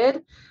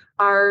dysregulated,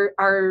 our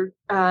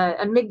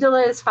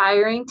amygdala is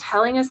firing,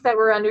 telling us that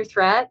we're under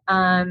threat.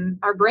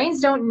 Our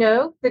brains don't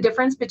know the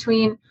difference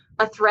between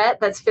a threat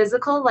that's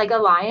physical, like a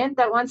lion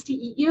that wants to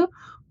eat you,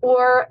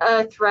 or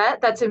a threat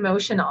that's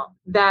emotional,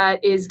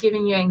 that is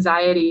giving you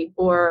anxiety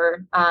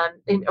or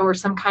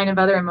some kind of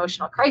other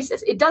emotional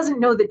crisis. It doesn't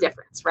know the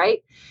difference,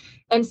 right?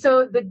 And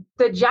so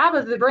the job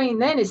of the brain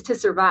then is to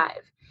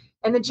survive.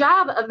 And the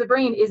job of the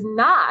brain is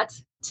not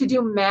to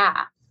do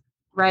math,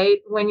 right,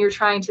 when you're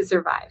trying to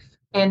survive.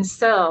 And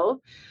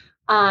so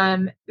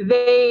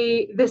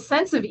the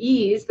sense of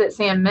ease that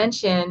Sam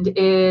mentioned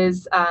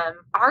is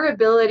our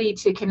ability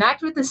to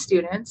connect with the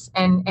students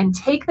and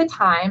take the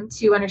time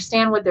to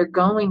understand what they're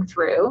going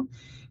through.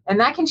 And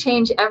that can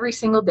change every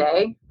single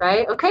day,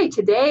 right? Okay,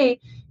 today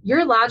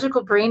your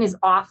logical brain is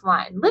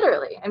offline,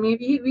 literally. I mean,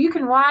 you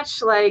can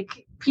watch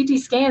like PT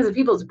scans of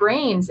people's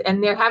brains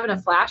and they're having a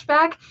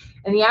flashback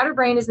and the outer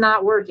brain is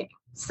not working.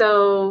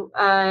 So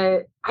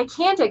I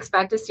can't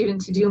expect a student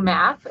to do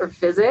math or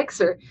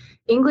physics or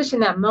English in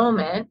that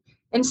moment.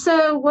 And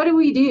so what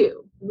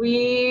do?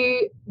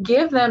 We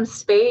give them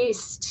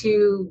space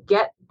to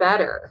get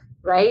better,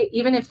 right?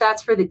 Even if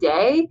that's for the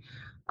day,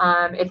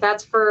 if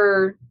that's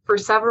for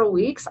several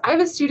weeks. I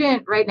have a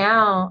student right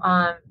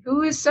now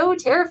who is so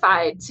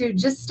terrified to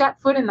just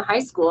step foot in the high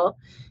school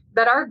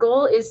that our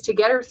goal is to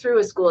get her through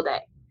a school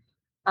day.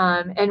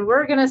 And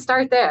we're going to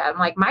start there. I'm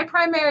like, my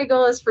primary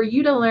goal is for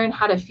you to learn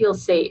how to feel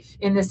safe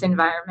in this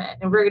environment.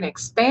 And we're going to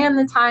expand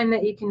the time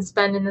that you can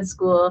spend in the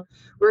school.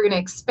 We're going to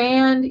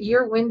expand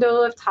your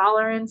window of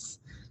tolerance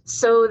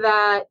so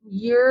that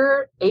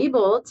you're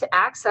able to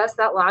access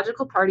that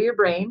logical part of your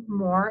brain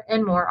more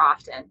and more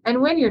often.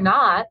 And when you're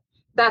not,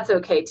 that's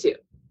okay too.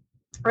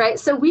 Right?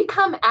 So we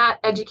come at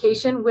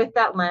education with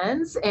that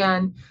lens,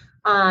 and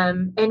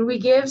we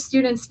give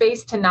students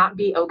space to not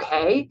be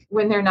okay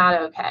when they're not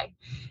okay.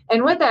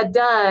 And what that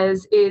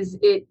does is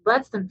it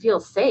lets them feel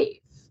safe.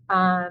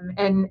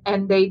 And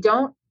they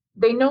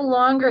no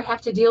longer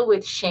have to deal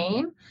with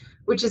shame,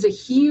 which is a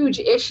huge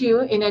issue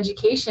in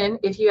education.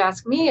 If you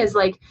ask me, is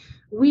like,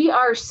 we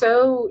are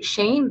so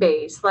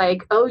shame-based,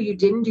 like, oh, you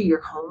didn't do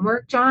your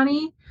homework,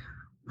 Johnny?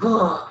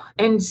 Oh,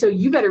 and so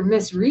you better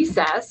miss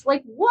recess.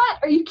 Like, what?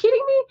 Are you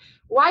kidding me?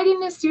 Why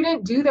didn't a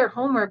student do their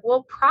homework?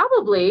 Well,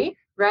 probably,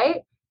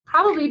 right?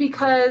 Probably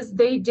because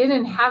they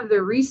didn't have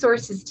the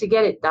resources to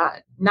get it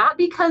done. Not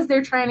because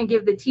they're trying to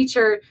give the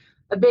teacher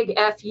a big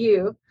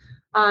FU,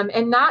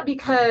 and not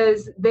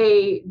because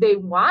they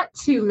want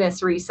to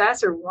miss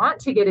recess or want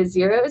to get a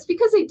 0. It's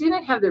because they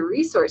didn't have the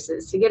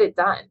resources to get it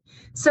done.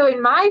 So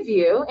in my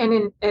view,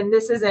 and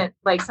this isn't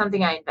like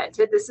something I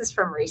invented, this is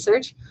from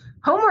research,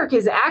 homework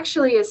is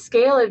actually a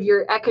scale of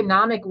your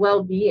economic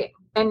well-being,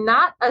 and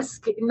not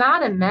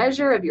a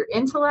measure of your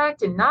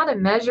intellect, and not a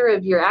measure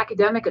of your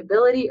academic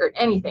ability or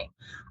anything.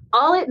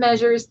 All it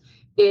measures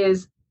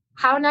is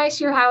how nice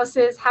your house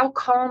is, how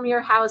calm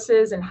your house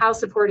is, and how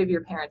supportive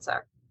your parents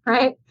are,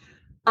 right?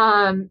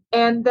 And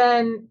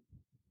then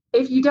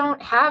if you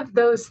don't have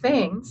those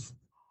things,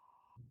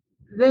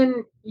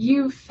 then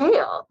you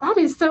fail. That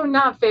is so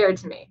not fair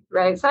to me,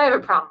 right? So I have a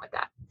problem with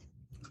that.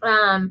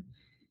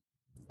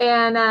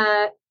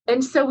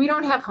 And so we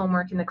don't have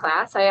homework in the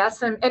class. I asked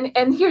them,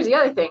 and here's the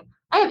other thing.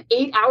 I have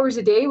 8 hours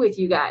a day with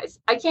you guys.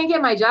 I can't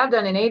get my job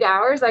done in 8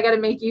 hours. I got to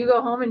make you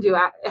go home and do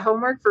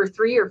homework for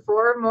 3 or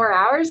 4 more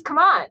hours. Come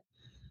on.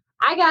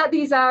 I got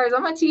these hours.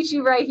 I'm going to teach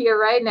you right here,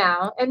 right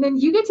now. And then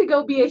you get to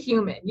go be a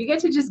human. You get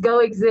to just go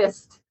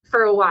exist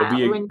for a while.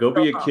 Go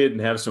be a kid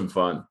and have some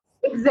fun.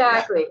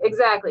 Exactly.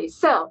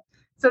 So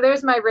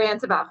there's my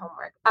rant about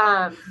homework.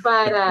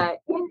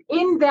 But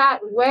in that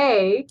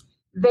way,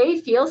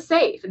 they feel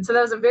safe. And so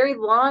that was a very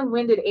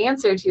long-winded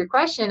answer to your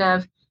question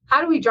of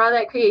how do we draw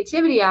that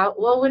creativity out?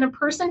 Well, when a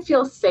person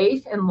feels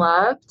safe and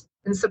loved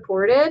and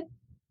supported,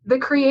 the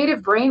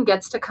creative brain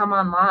gets to come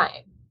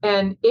online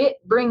and it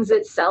brings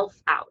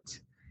itself out.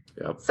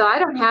 Yep. So I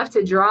don't have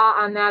to draw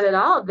on that at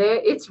all.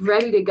 It's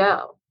ready to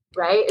go,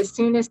 right? As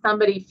soon as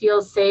somebody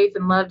feels safe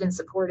and loved and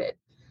supported.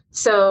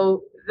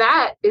 So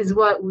that is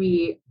what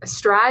we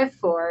strive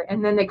for.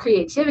 And then the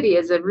creativity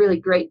is a really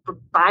great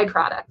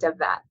byproduct of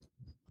that.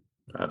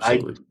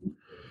 Absolutely.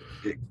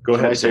 Go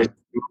ahead. Say,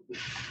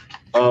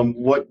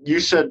 what you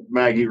said,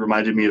 Maggie,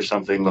 reminded me of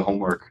something, the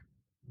homework,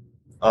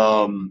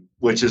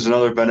 which is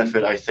another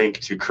benefit, I think,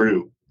 to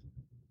Crew.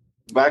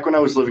 Back when I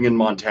was living in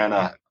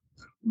Montana,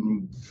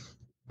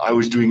 I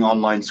was doing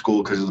online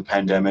school because of the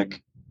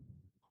pandemic.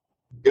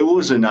 It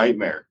was a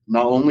nightmare.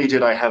 Not only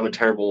did I have a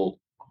terrible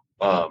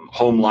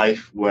home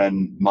life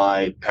when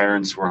my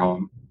parents were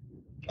home,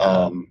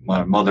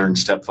 my mother and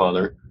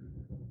stepfather,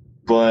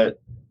 but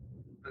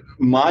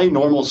my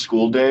normal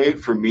school day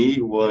for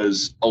me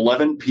was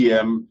 11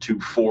 p.m. to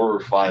 4 or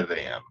 5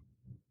 a.m.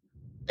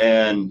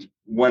 And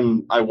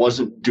when I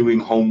wasn't doing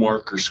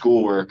homework or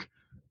schoolwork,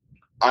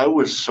 I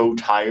was so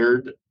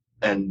tired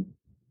and,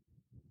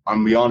 I'm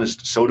gonna be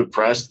honest, so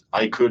depressed,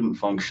 I couldn't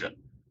function.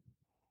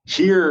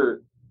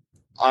 Here,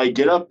 I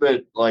get up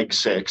at like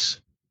 6.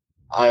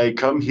 I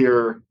come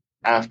here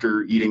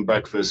after eating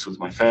breakfast with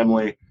my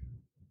family.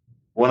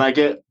 When I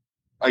get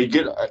a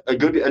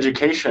good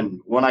education.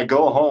 When I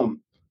go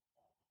home,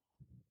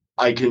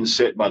 I can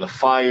sit by the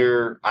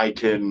fire. I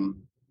can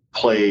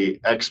play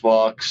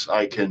Xbox.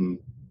 I can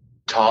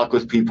talk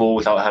with people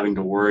without having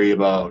to worry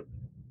about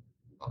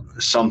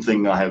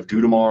something I have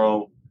due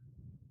tomorrow.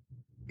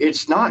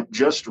 It's not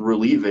just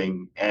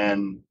relieving,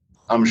 and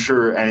I'm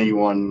sure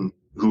anyone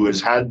who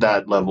has had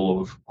that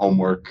level of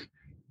homework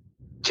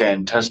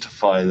can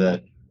testify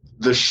that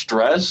the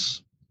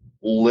stress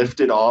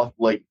lifted off.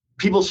 Like,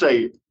 people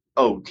say,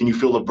 oh, can you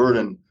feel the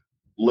burden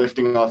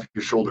lifting off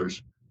your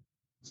shoulders?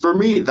 For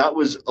me, that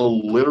was a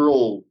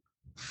literal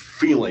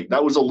feeling.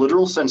 That was a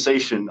literal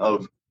sensation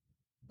of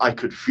I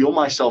could feel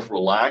myself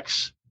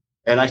relax.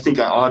 And I think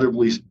I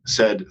audibly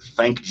said,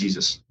 thank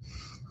Jesus.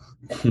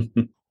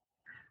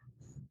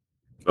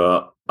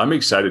 I'm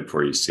excited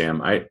for you,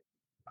 Sam.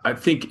 I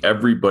think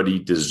everybody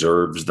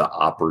deserves the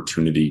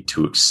opportunity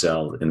to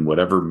excel in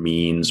whatever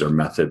means or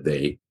method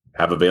they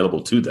have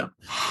available to them.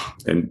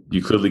 And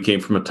you clearly came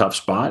from a tough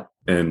spot,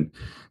 and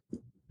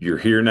you're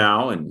here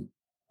now and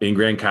in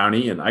Grand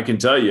County. And I can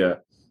tell you,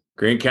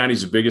 Grand County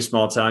is the biggest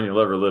small town you'll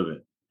ever live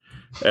in.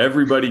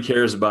 Everybody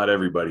cares about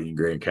everybody in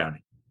Grand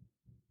County.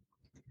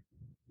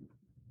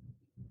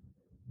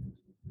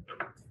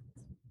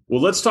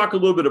 Well, let's talk a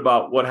little bit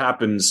about what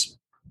happens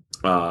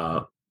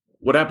to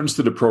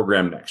the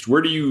program next.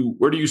 Where do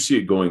you see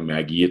it going,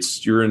 Maggie?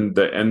 You're in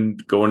the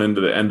end, going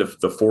into the end of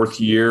the 4th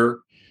year.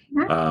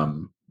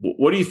 Mm-hmm.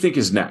 What do you think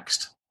is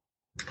next?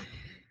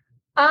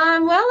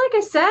 Well, like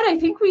I said, I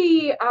think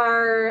we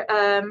are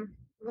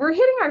we're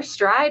hitting our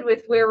stride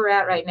with where we're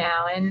at right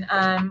now, and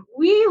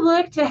we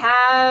look to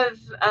have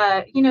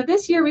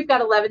this year we've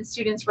got 11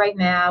 students right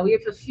now. We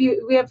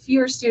have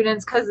fewer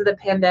students because of the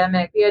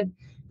pandemic. We had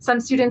some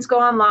students go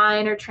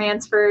online or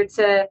transfer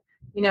to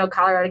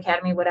Colorado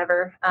Academy,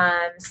 whatever.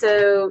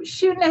 So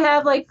shooting to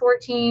have like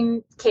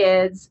 14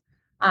 kids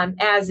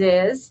as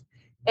is.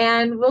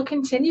 And we'll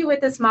continue with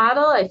this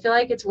model. I feel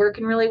like it's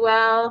working really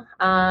well.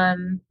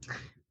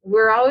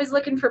 We're always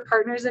looking for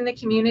partners in the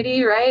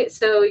community, right?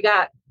 So we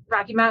got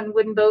Rocky Mountain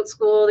Wooden Boat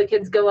School. The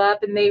kids go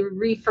up and they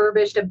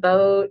refurbished a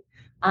boat.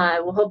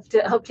 We'll hope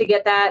to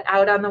get that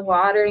out on the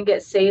water and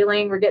get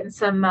sailing. We're getting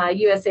some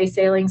USA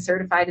Sailing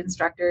certified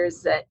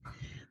instructors that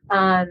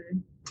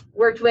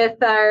worked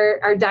with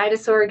our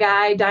dinosaur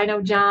guy,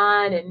 Dino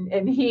John,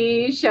 and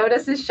he showed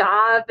us his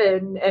shop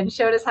and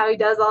showed us how he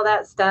does all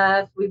that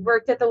stuff. We've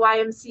worked at the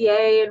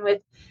YMCA and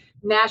with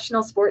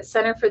National Sports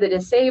Center for the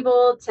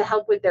Disabled to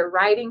help with their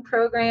riding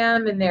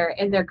program and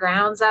their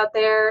grounds out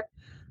there.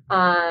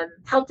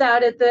 Helped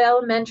out at the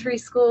elementary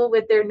school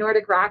with their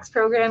Nordic Rocks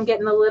program,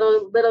 getting the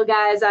little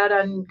guys out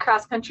on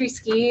cross country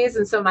skis,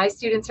 and so my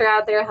students are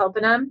out there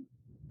helping them.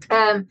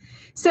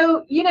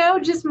 So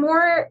just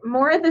more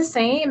of the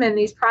same, and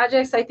these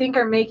projects I think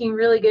are making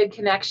really good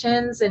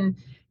connections and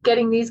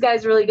getting these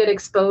guys really good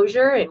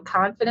exposure and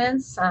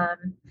confidence.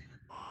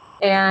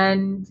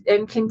 And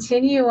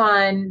continue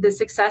on the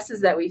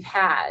successes that we've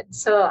had.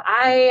 So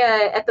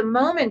I, at the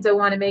moment, don't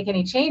want to make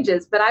any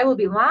changes, but I will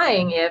be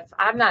lying if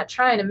I'm not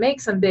trying to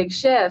make some big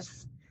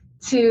shifts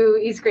to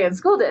East Grand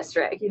School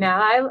District.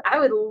 I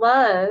would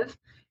love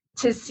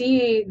to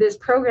see this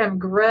program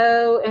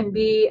grow and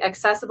be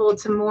accessible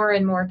to more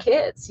and more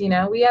kids.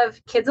 We have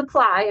kids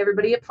apply,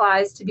 everybody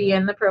applies to be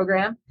in the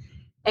program.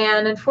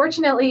 And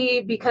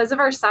unfortunately, because of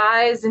our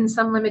size and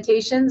some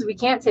limitations, we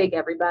can't take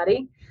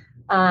everybody.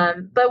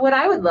 But what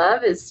I would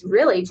love is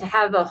really to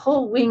have a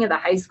whole wing of the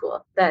high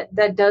school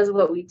that does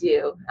what we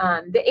do.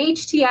 The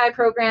HTI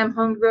program,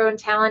 Homegrown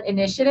Talent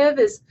Initiative,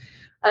 is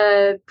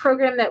a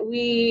program that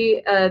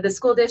we, the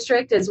school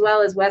district, as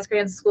well as West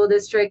Grand School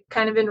District,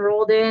 kind of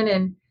enrolled in.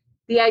 And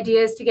the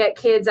idea is to get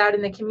kids out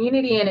in the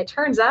community. And it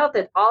turns out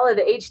that all of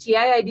the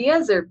HTI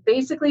ideas are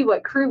basically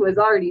what Crew was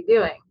already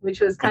doing, which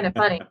was kind of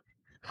funny.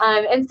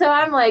 And so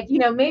I'm like,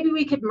 maybe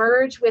we could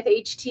merge with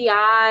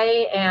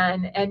HTI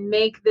and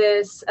make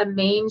this a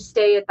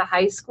mainstay at the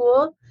high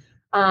school.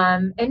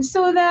 And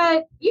so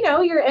that,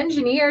 your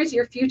engineers,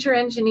 your future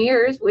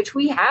engineers, which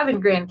we have in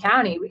Grand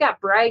County, we got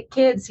bright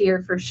kids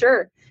here for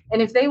sure.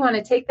 And if they want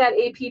to take that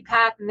AP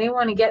path and they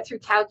want to get through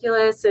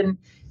calculus and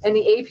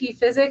the AP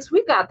physics,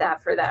 we've got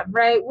that for them,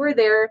 right? We're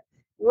there.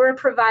 We're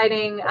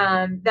providing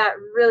that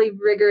really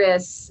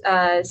rigorous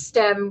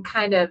STEM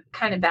kind of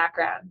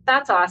background.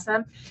 That's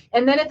awesome.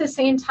 And then at the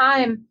same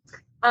time,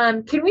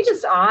 can we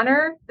just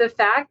honor the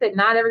fact that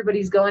not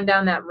everybody's going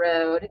down that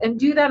road and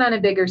do that on a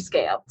bigger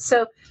scale?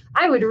 So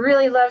I would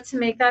really love to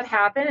make that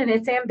happen, and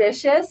it's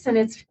ambitious and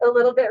it's a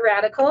little bit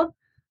radical,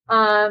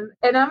 and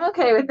I'm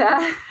okay with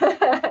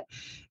that.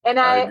 and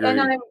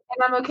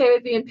I'm okay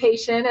with being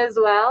patient as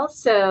well.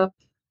 So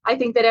I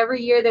think that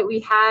every year that we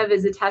have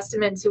is a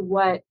testament to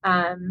what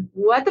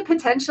the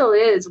potential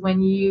is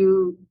when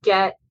you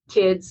get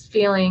kids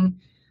feeling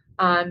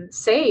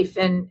safe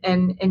and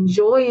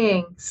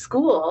enjoying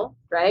school,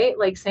 right?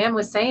 Like Sam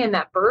was saying,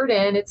 that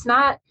burden, it's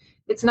not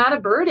a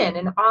burden.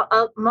 And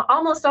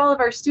almost all of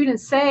our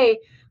students say,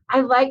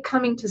 I like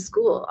coming to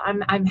school.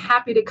 I'm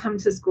happy to come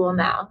to school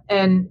now.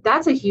 And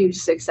that's a huge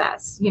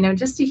success,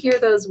 just to hear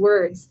those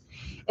words.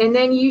 And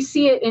then you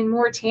see it in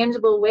more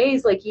tangible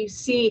ways, like you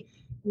see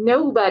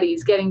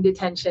nobody's getting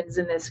detentions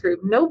in this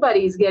group.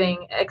 Nobody's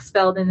getting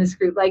expelled in this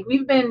group. Like,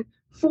 we've been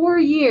 4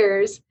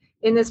 years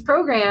in this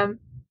program,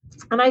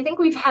 and I think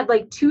we've had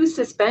like 2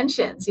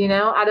 suspensions,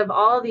 out of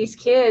all these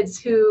kids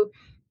who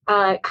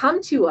come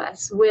to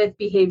us with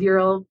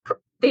behavioral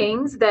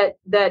things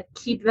that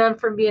keep them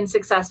from being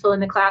successful in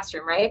the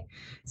classroom, right?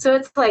 So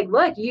it's like,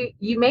 look,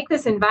 you make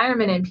this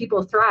environment and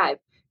people thrive.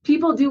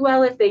 People do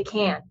well if they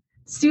can.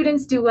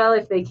 Students do well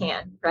if they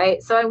can,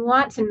 right? So I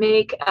want to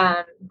make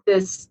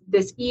this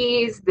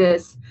ease,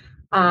 this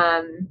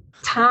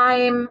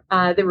time,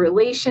 the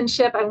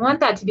relationship, I want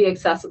that to be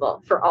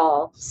accessible for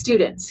all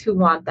students who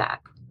want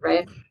that,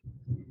 right?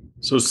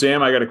 So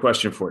Sam, I got a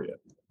question for you.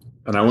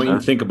 And I want you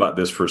to think about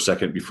this for a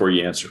second before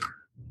you answer.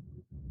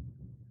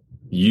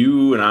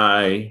 You and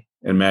I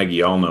and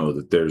Maggie all know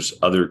that there's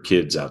other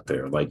kids out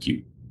there like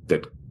you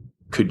that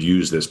could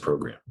use this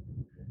program.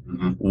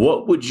 Mm-hmm.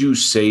 What would you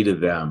say to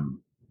them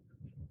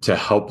to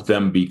help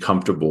them be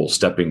comfortable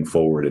stepping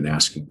forward and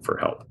asking for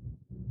help?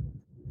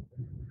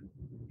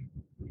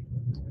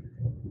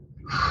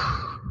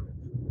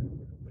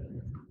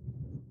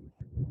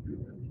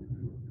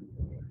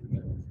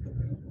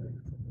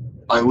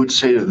 I would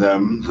say to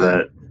them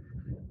that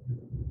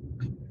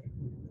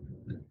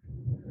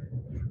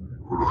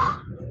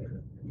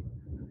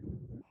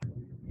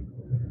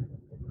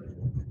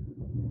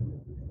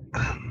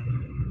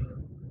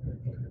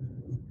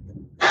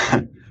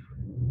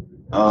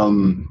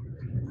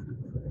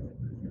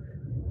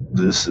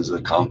this is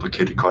a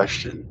complicated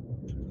question.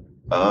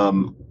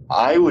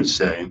 I would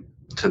say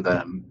to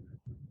them,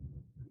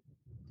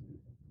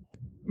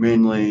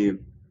 mainly,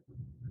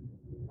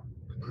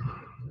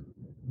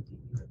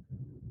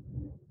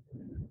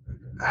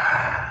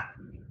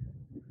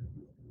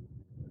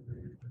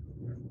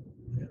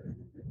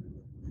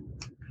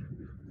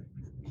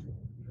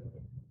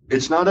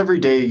 it's not every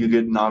day you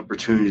get an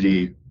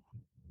opportunity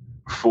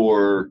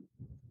for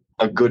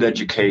a good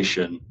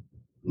education,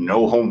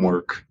 no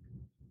homework,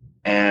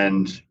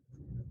 and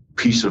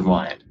peace of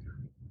mind.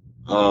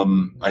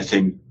 I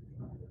think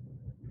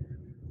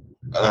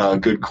a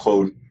good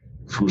quote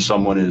from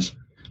someone is,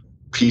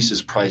 peace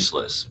is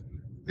priceless,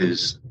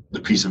 is the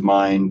peace of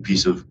mind,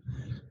 peace of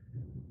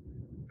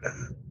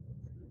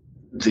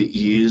the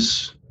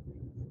ease.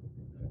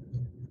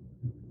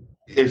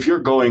 If you're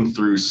going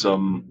through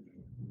some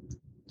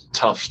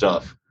tough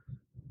stuff,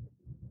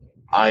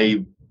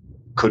 I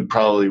could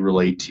probably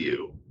relate to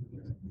you.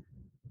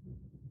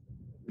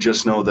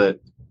 Just know that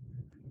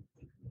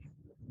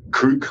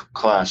Creek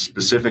class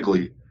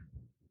specifically,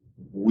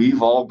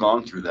 we've all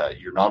gone through that.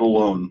 You're not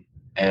alone.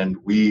 And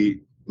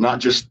we, not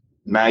just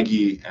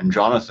Maggie and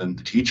Jonathan,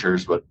 the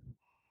teachers, but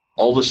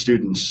all the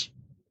students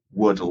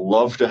would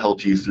love to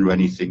help you through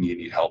anything you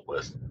need help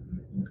with.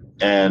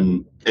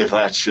 And if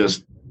that's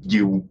just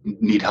you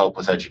need help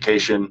with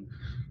education,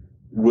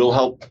 we'll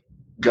help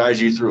guide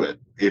you through it.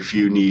 If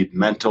you need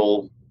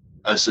mental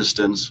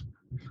assistance,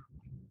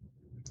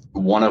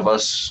 one of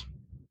us,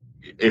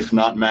 if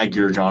not Maggie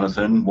or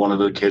Jonathan, one of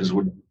the kids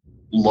would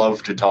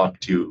love to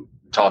talk you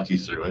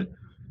through it.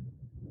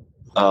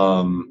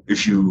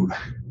 If you,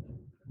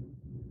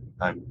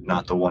 I'm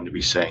not the one to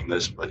be saying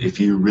this, but if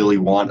you really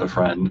want a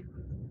friend,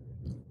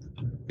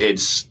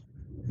 it's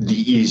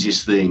the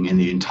easiest thing in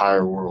the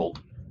entire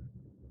world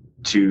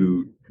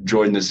to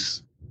join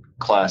this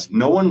class.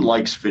 No one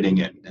likes fitting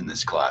in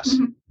this class.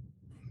 Mm-hmm.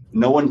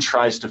 No one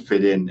tries to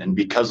fit in, and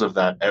because of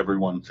that,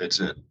 everyone fits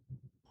in.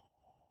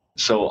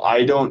 So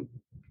I don't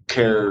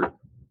care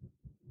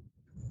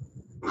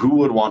who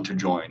would want to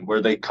join,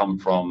 where they come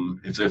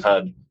from, if they've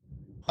had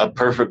a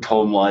perfect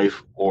home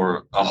life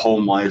or a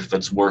home life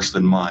that's worse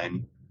than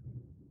mine.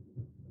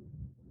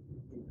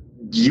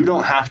 You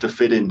don't have to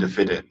fit in to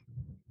fit in.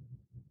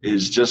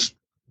 It's just,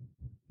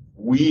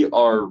 we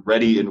are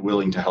ready and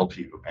willing to help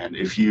you. And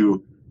if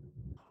you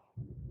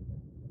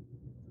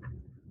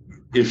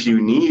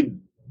need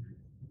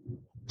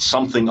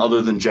something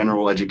other than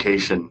general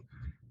education,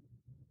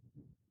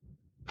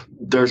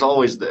 there's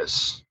always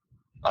this.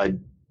 I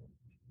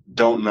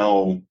don't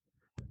know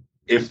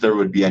if there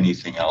would be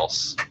anything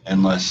else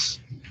unless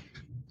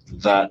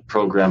that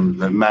program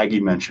that Maggie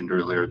mentioned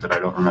earlier that I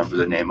don't remember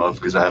the name of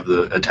because I have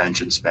the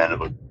attention span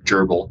of a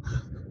gerbil.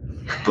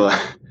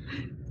 But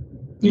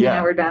yeah,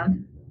 Outward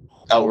Bound.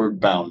 Outward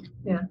Bound.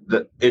 Yeah.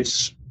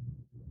 It's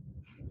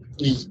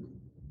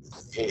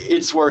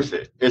worth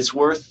it. It's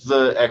worth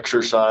the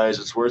exercise.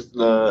 It's worth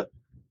the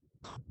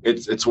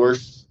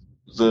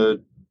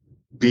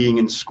being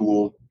in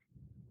school.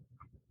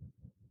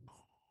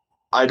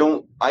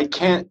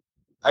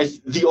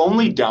 The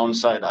only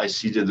downside I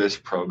see to this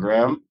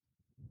program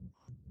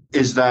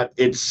is that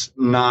it's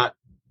not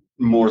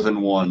more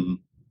than one.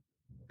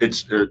 Let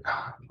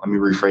me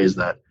rephrase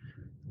that.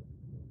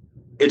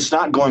 It's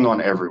not going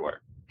on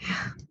everywhere.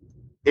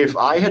 If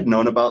I had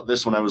known about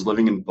this when I was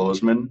living in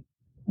Bozeman,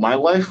 my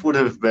life would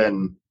have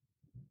been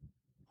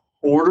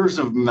orders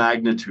of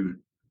magnitude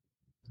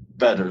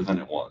better than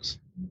it was.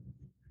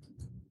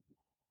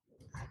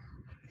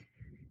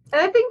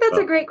 And I think that's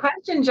a great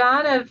question,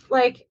 John, of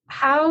like,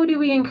 how do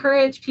we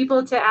encourage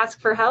people to ask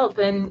for help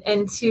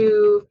and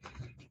to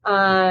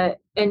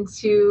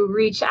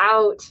reach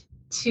out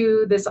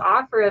to this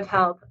offer of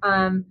help?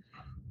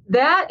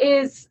 That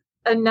is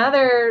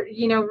another,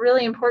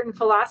 really important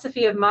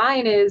philosophy of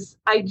mine is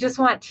I just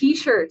want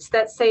t-shirts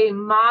that say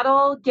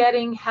model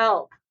getting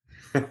help.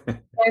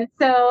 And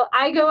so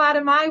I go out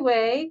of my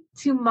way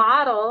to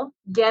model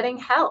getting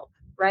help,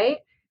 right?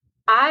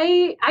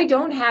 I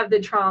don't have the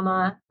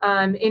trauma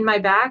in my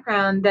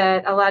background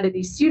that a lot of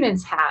these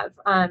students have.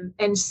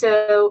 And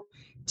so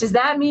does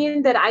that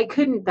mean that I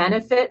couldn't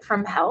benefit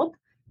from help?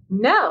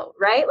 No,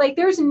 right? Like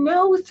there's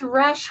no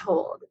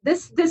threshold.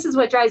 This is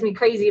what drives me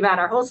crazy about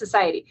our whole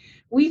society.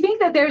 We think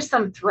that there's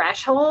some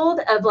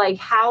threshold of like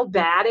how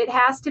bad it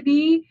has to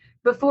be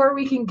before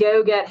we can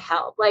go get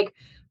help. Like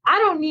I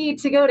don't need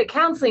to go to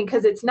counseling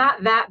because it's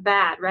not that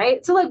bad,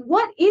 right? So like,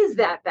 what is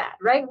that bad,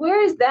 right?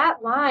 Where is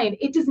that line?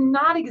 It does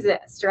not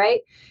exist, right?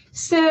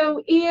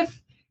 So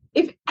if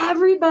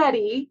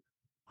everybody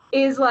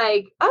is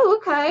like, oh,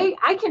 okay,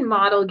 I can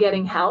model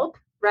getting help,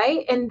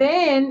 right? And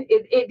then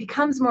it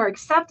becomes more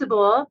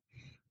acceptable,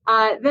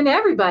 then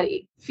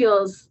everybody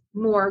feels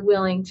more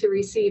willing to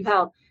receive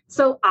help.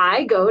 So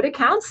I go to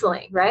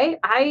counseling, right?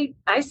 I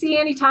see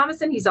Andy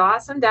Thomason. He's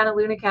awesome down at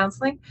Luna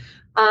Counseling.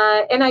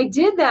 And I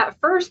did that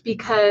first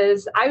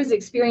because I was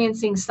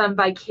experiencing some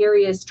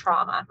vicarious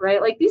trauma,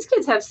 right? Like these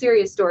kids have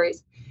serious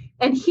stories.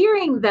 And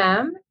hearing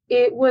them,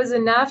 it was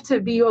enough to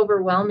be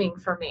overwhelming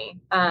for me.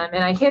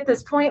 And I hit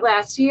this point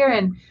last year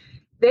and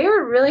they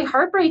were really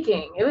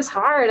heartbreaking. It was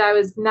hard. I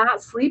was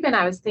not sleeping.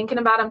 I was thinking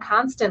about them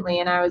constantly.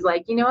 And I was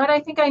like, you know what? I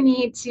think I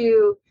need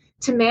to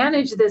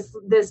manage this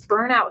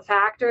burnout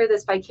factor,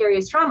 this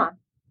vicarious trauma.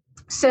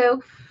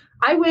 So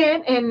I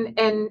went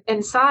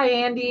and saw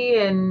Andy,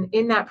 and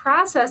in that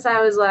process,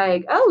 I was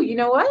like, oh, you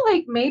know what?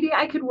 Like maybe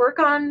I could work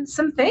on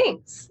some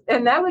things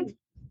and that would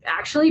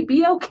actually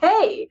be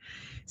okay.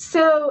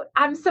 So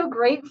I'm so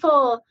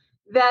grateful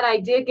that I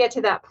did get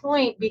to that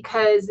point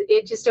because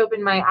it just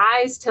opened my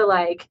eyes to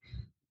like,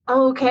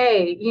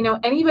 okay,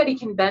 anybody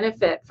can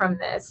benefit from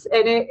this.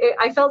 And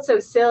I felt so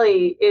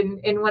silly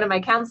in one of my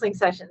counseling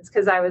sessions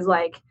because I was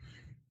like,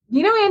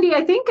 Andy,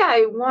 I think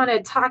I want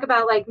to talk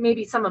about like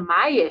maybe some of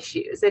my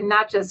issues and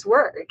not just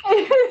work.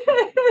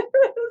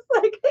 It's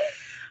like,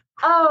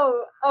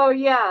 oh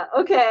yeah,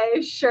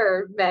 okay,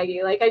 sure,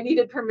 Maggie. Like I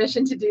needed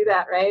permission to do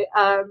that, right?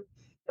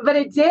 But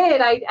it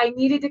did. I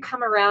needed to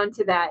come around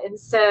to that. And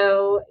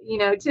so,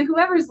 to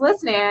whoever's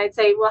listening, I'd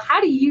say, well,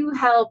 how do you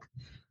help?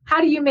 How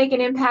do you make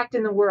an impact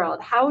in the world?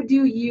 How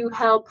do you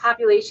help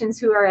populations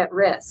who are at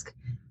risk?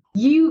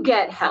 You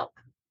get help.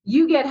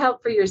 You get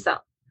help for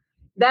yourself.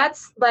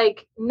 That's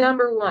like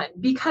number one,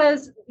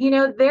 because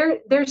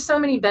there's so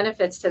many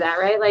benefits to that,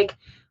 right? Like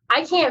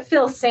I can't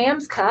fill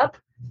Sam's cup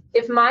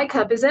if my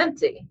cup is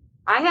empty.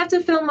 I have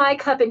to fill my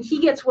cup and he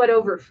gets what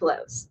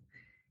overflows.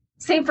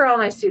 Same for all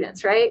my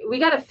students, right? We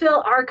got to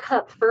fill our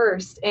cup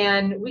first,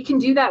 and we can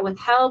do that with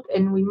help,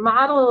 and we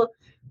model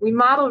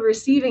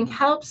receiving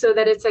help so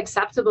that it's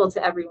acceptable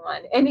to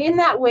everyone. And in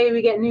that way,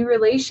 we get new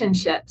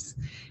relationships,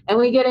 and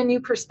we get a new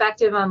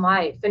perspective on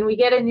life, and we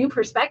get a new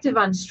perspective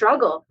on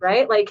struggle,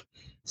 right? Like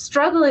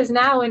struggle is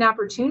now an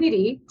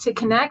opportunity to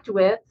connect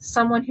with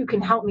someone who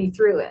can help me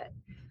through it.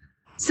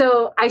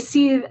 So I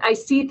see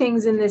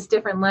things in this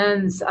different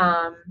lens.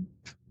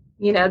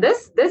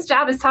 This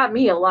job has taught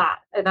me a lot,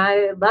 and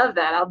I love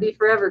that. I'll be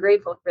forever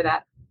grateful for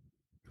that.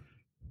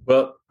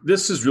 Well,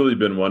 this has really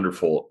been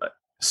wonderful.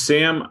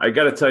 Sam, I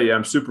got to tell you,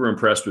 I'm super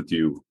impressed with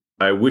you.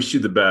 I wish you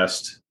the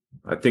best.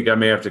 I think I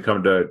may have to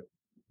come to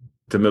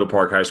Middle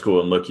Park High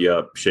School and look you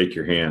up, shake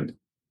your hand.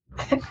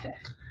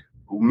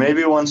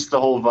 Maybe once the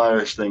whole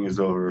virus thing is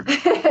over.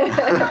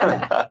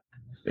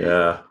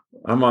 Yeah,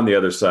 I'm on the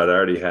other side. I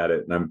already had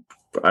it, and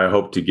I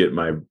hope to get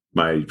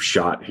my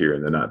shot here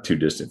in the not too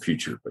distant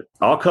future. But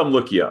I'll come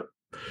look you up,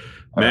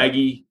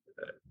 Maggie.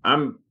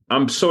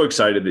 I'm so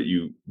excited that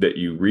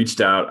you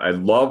reached out. I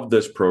love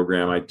this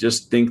program. I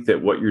just think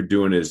that what you're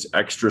doing is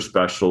extra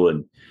special,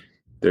 and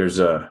there's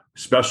a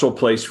special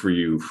place for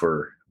you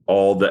for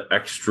all the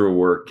extra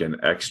work and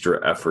extra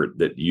effort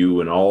that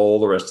you and all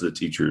the rest of the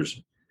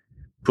teachers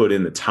put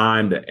in, the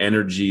time, the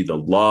energy, the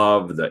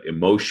love, the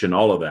emotion,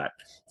 all of that.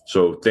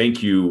 So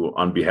thank you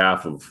on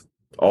behalf of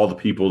all the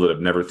people that have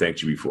never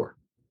thanked you before.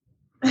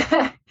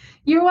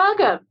 You're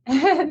welcome.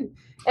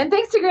 And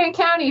thanks to Grant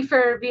County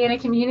for being a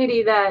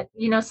community that,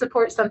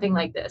 supports something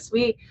like this.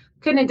 We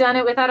couldn't have done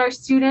it without our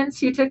students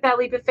who took that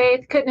leap of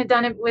faith, couldn't have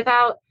done it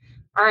without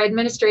our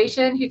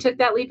administration who took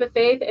that leap of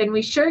faith, and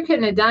we sure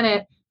couldn't have done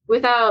it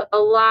without a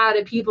lot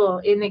of people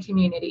in the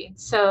community.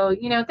 So,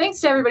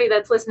 thanks to everybody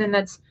that's listening,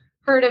 that's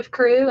heard of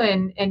Cru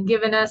and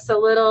given us a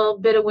little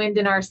bit of wind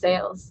in our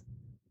sails.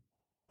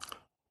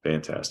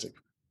 Fantastic.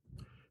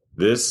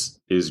 This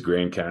is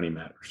Grand County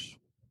Matters.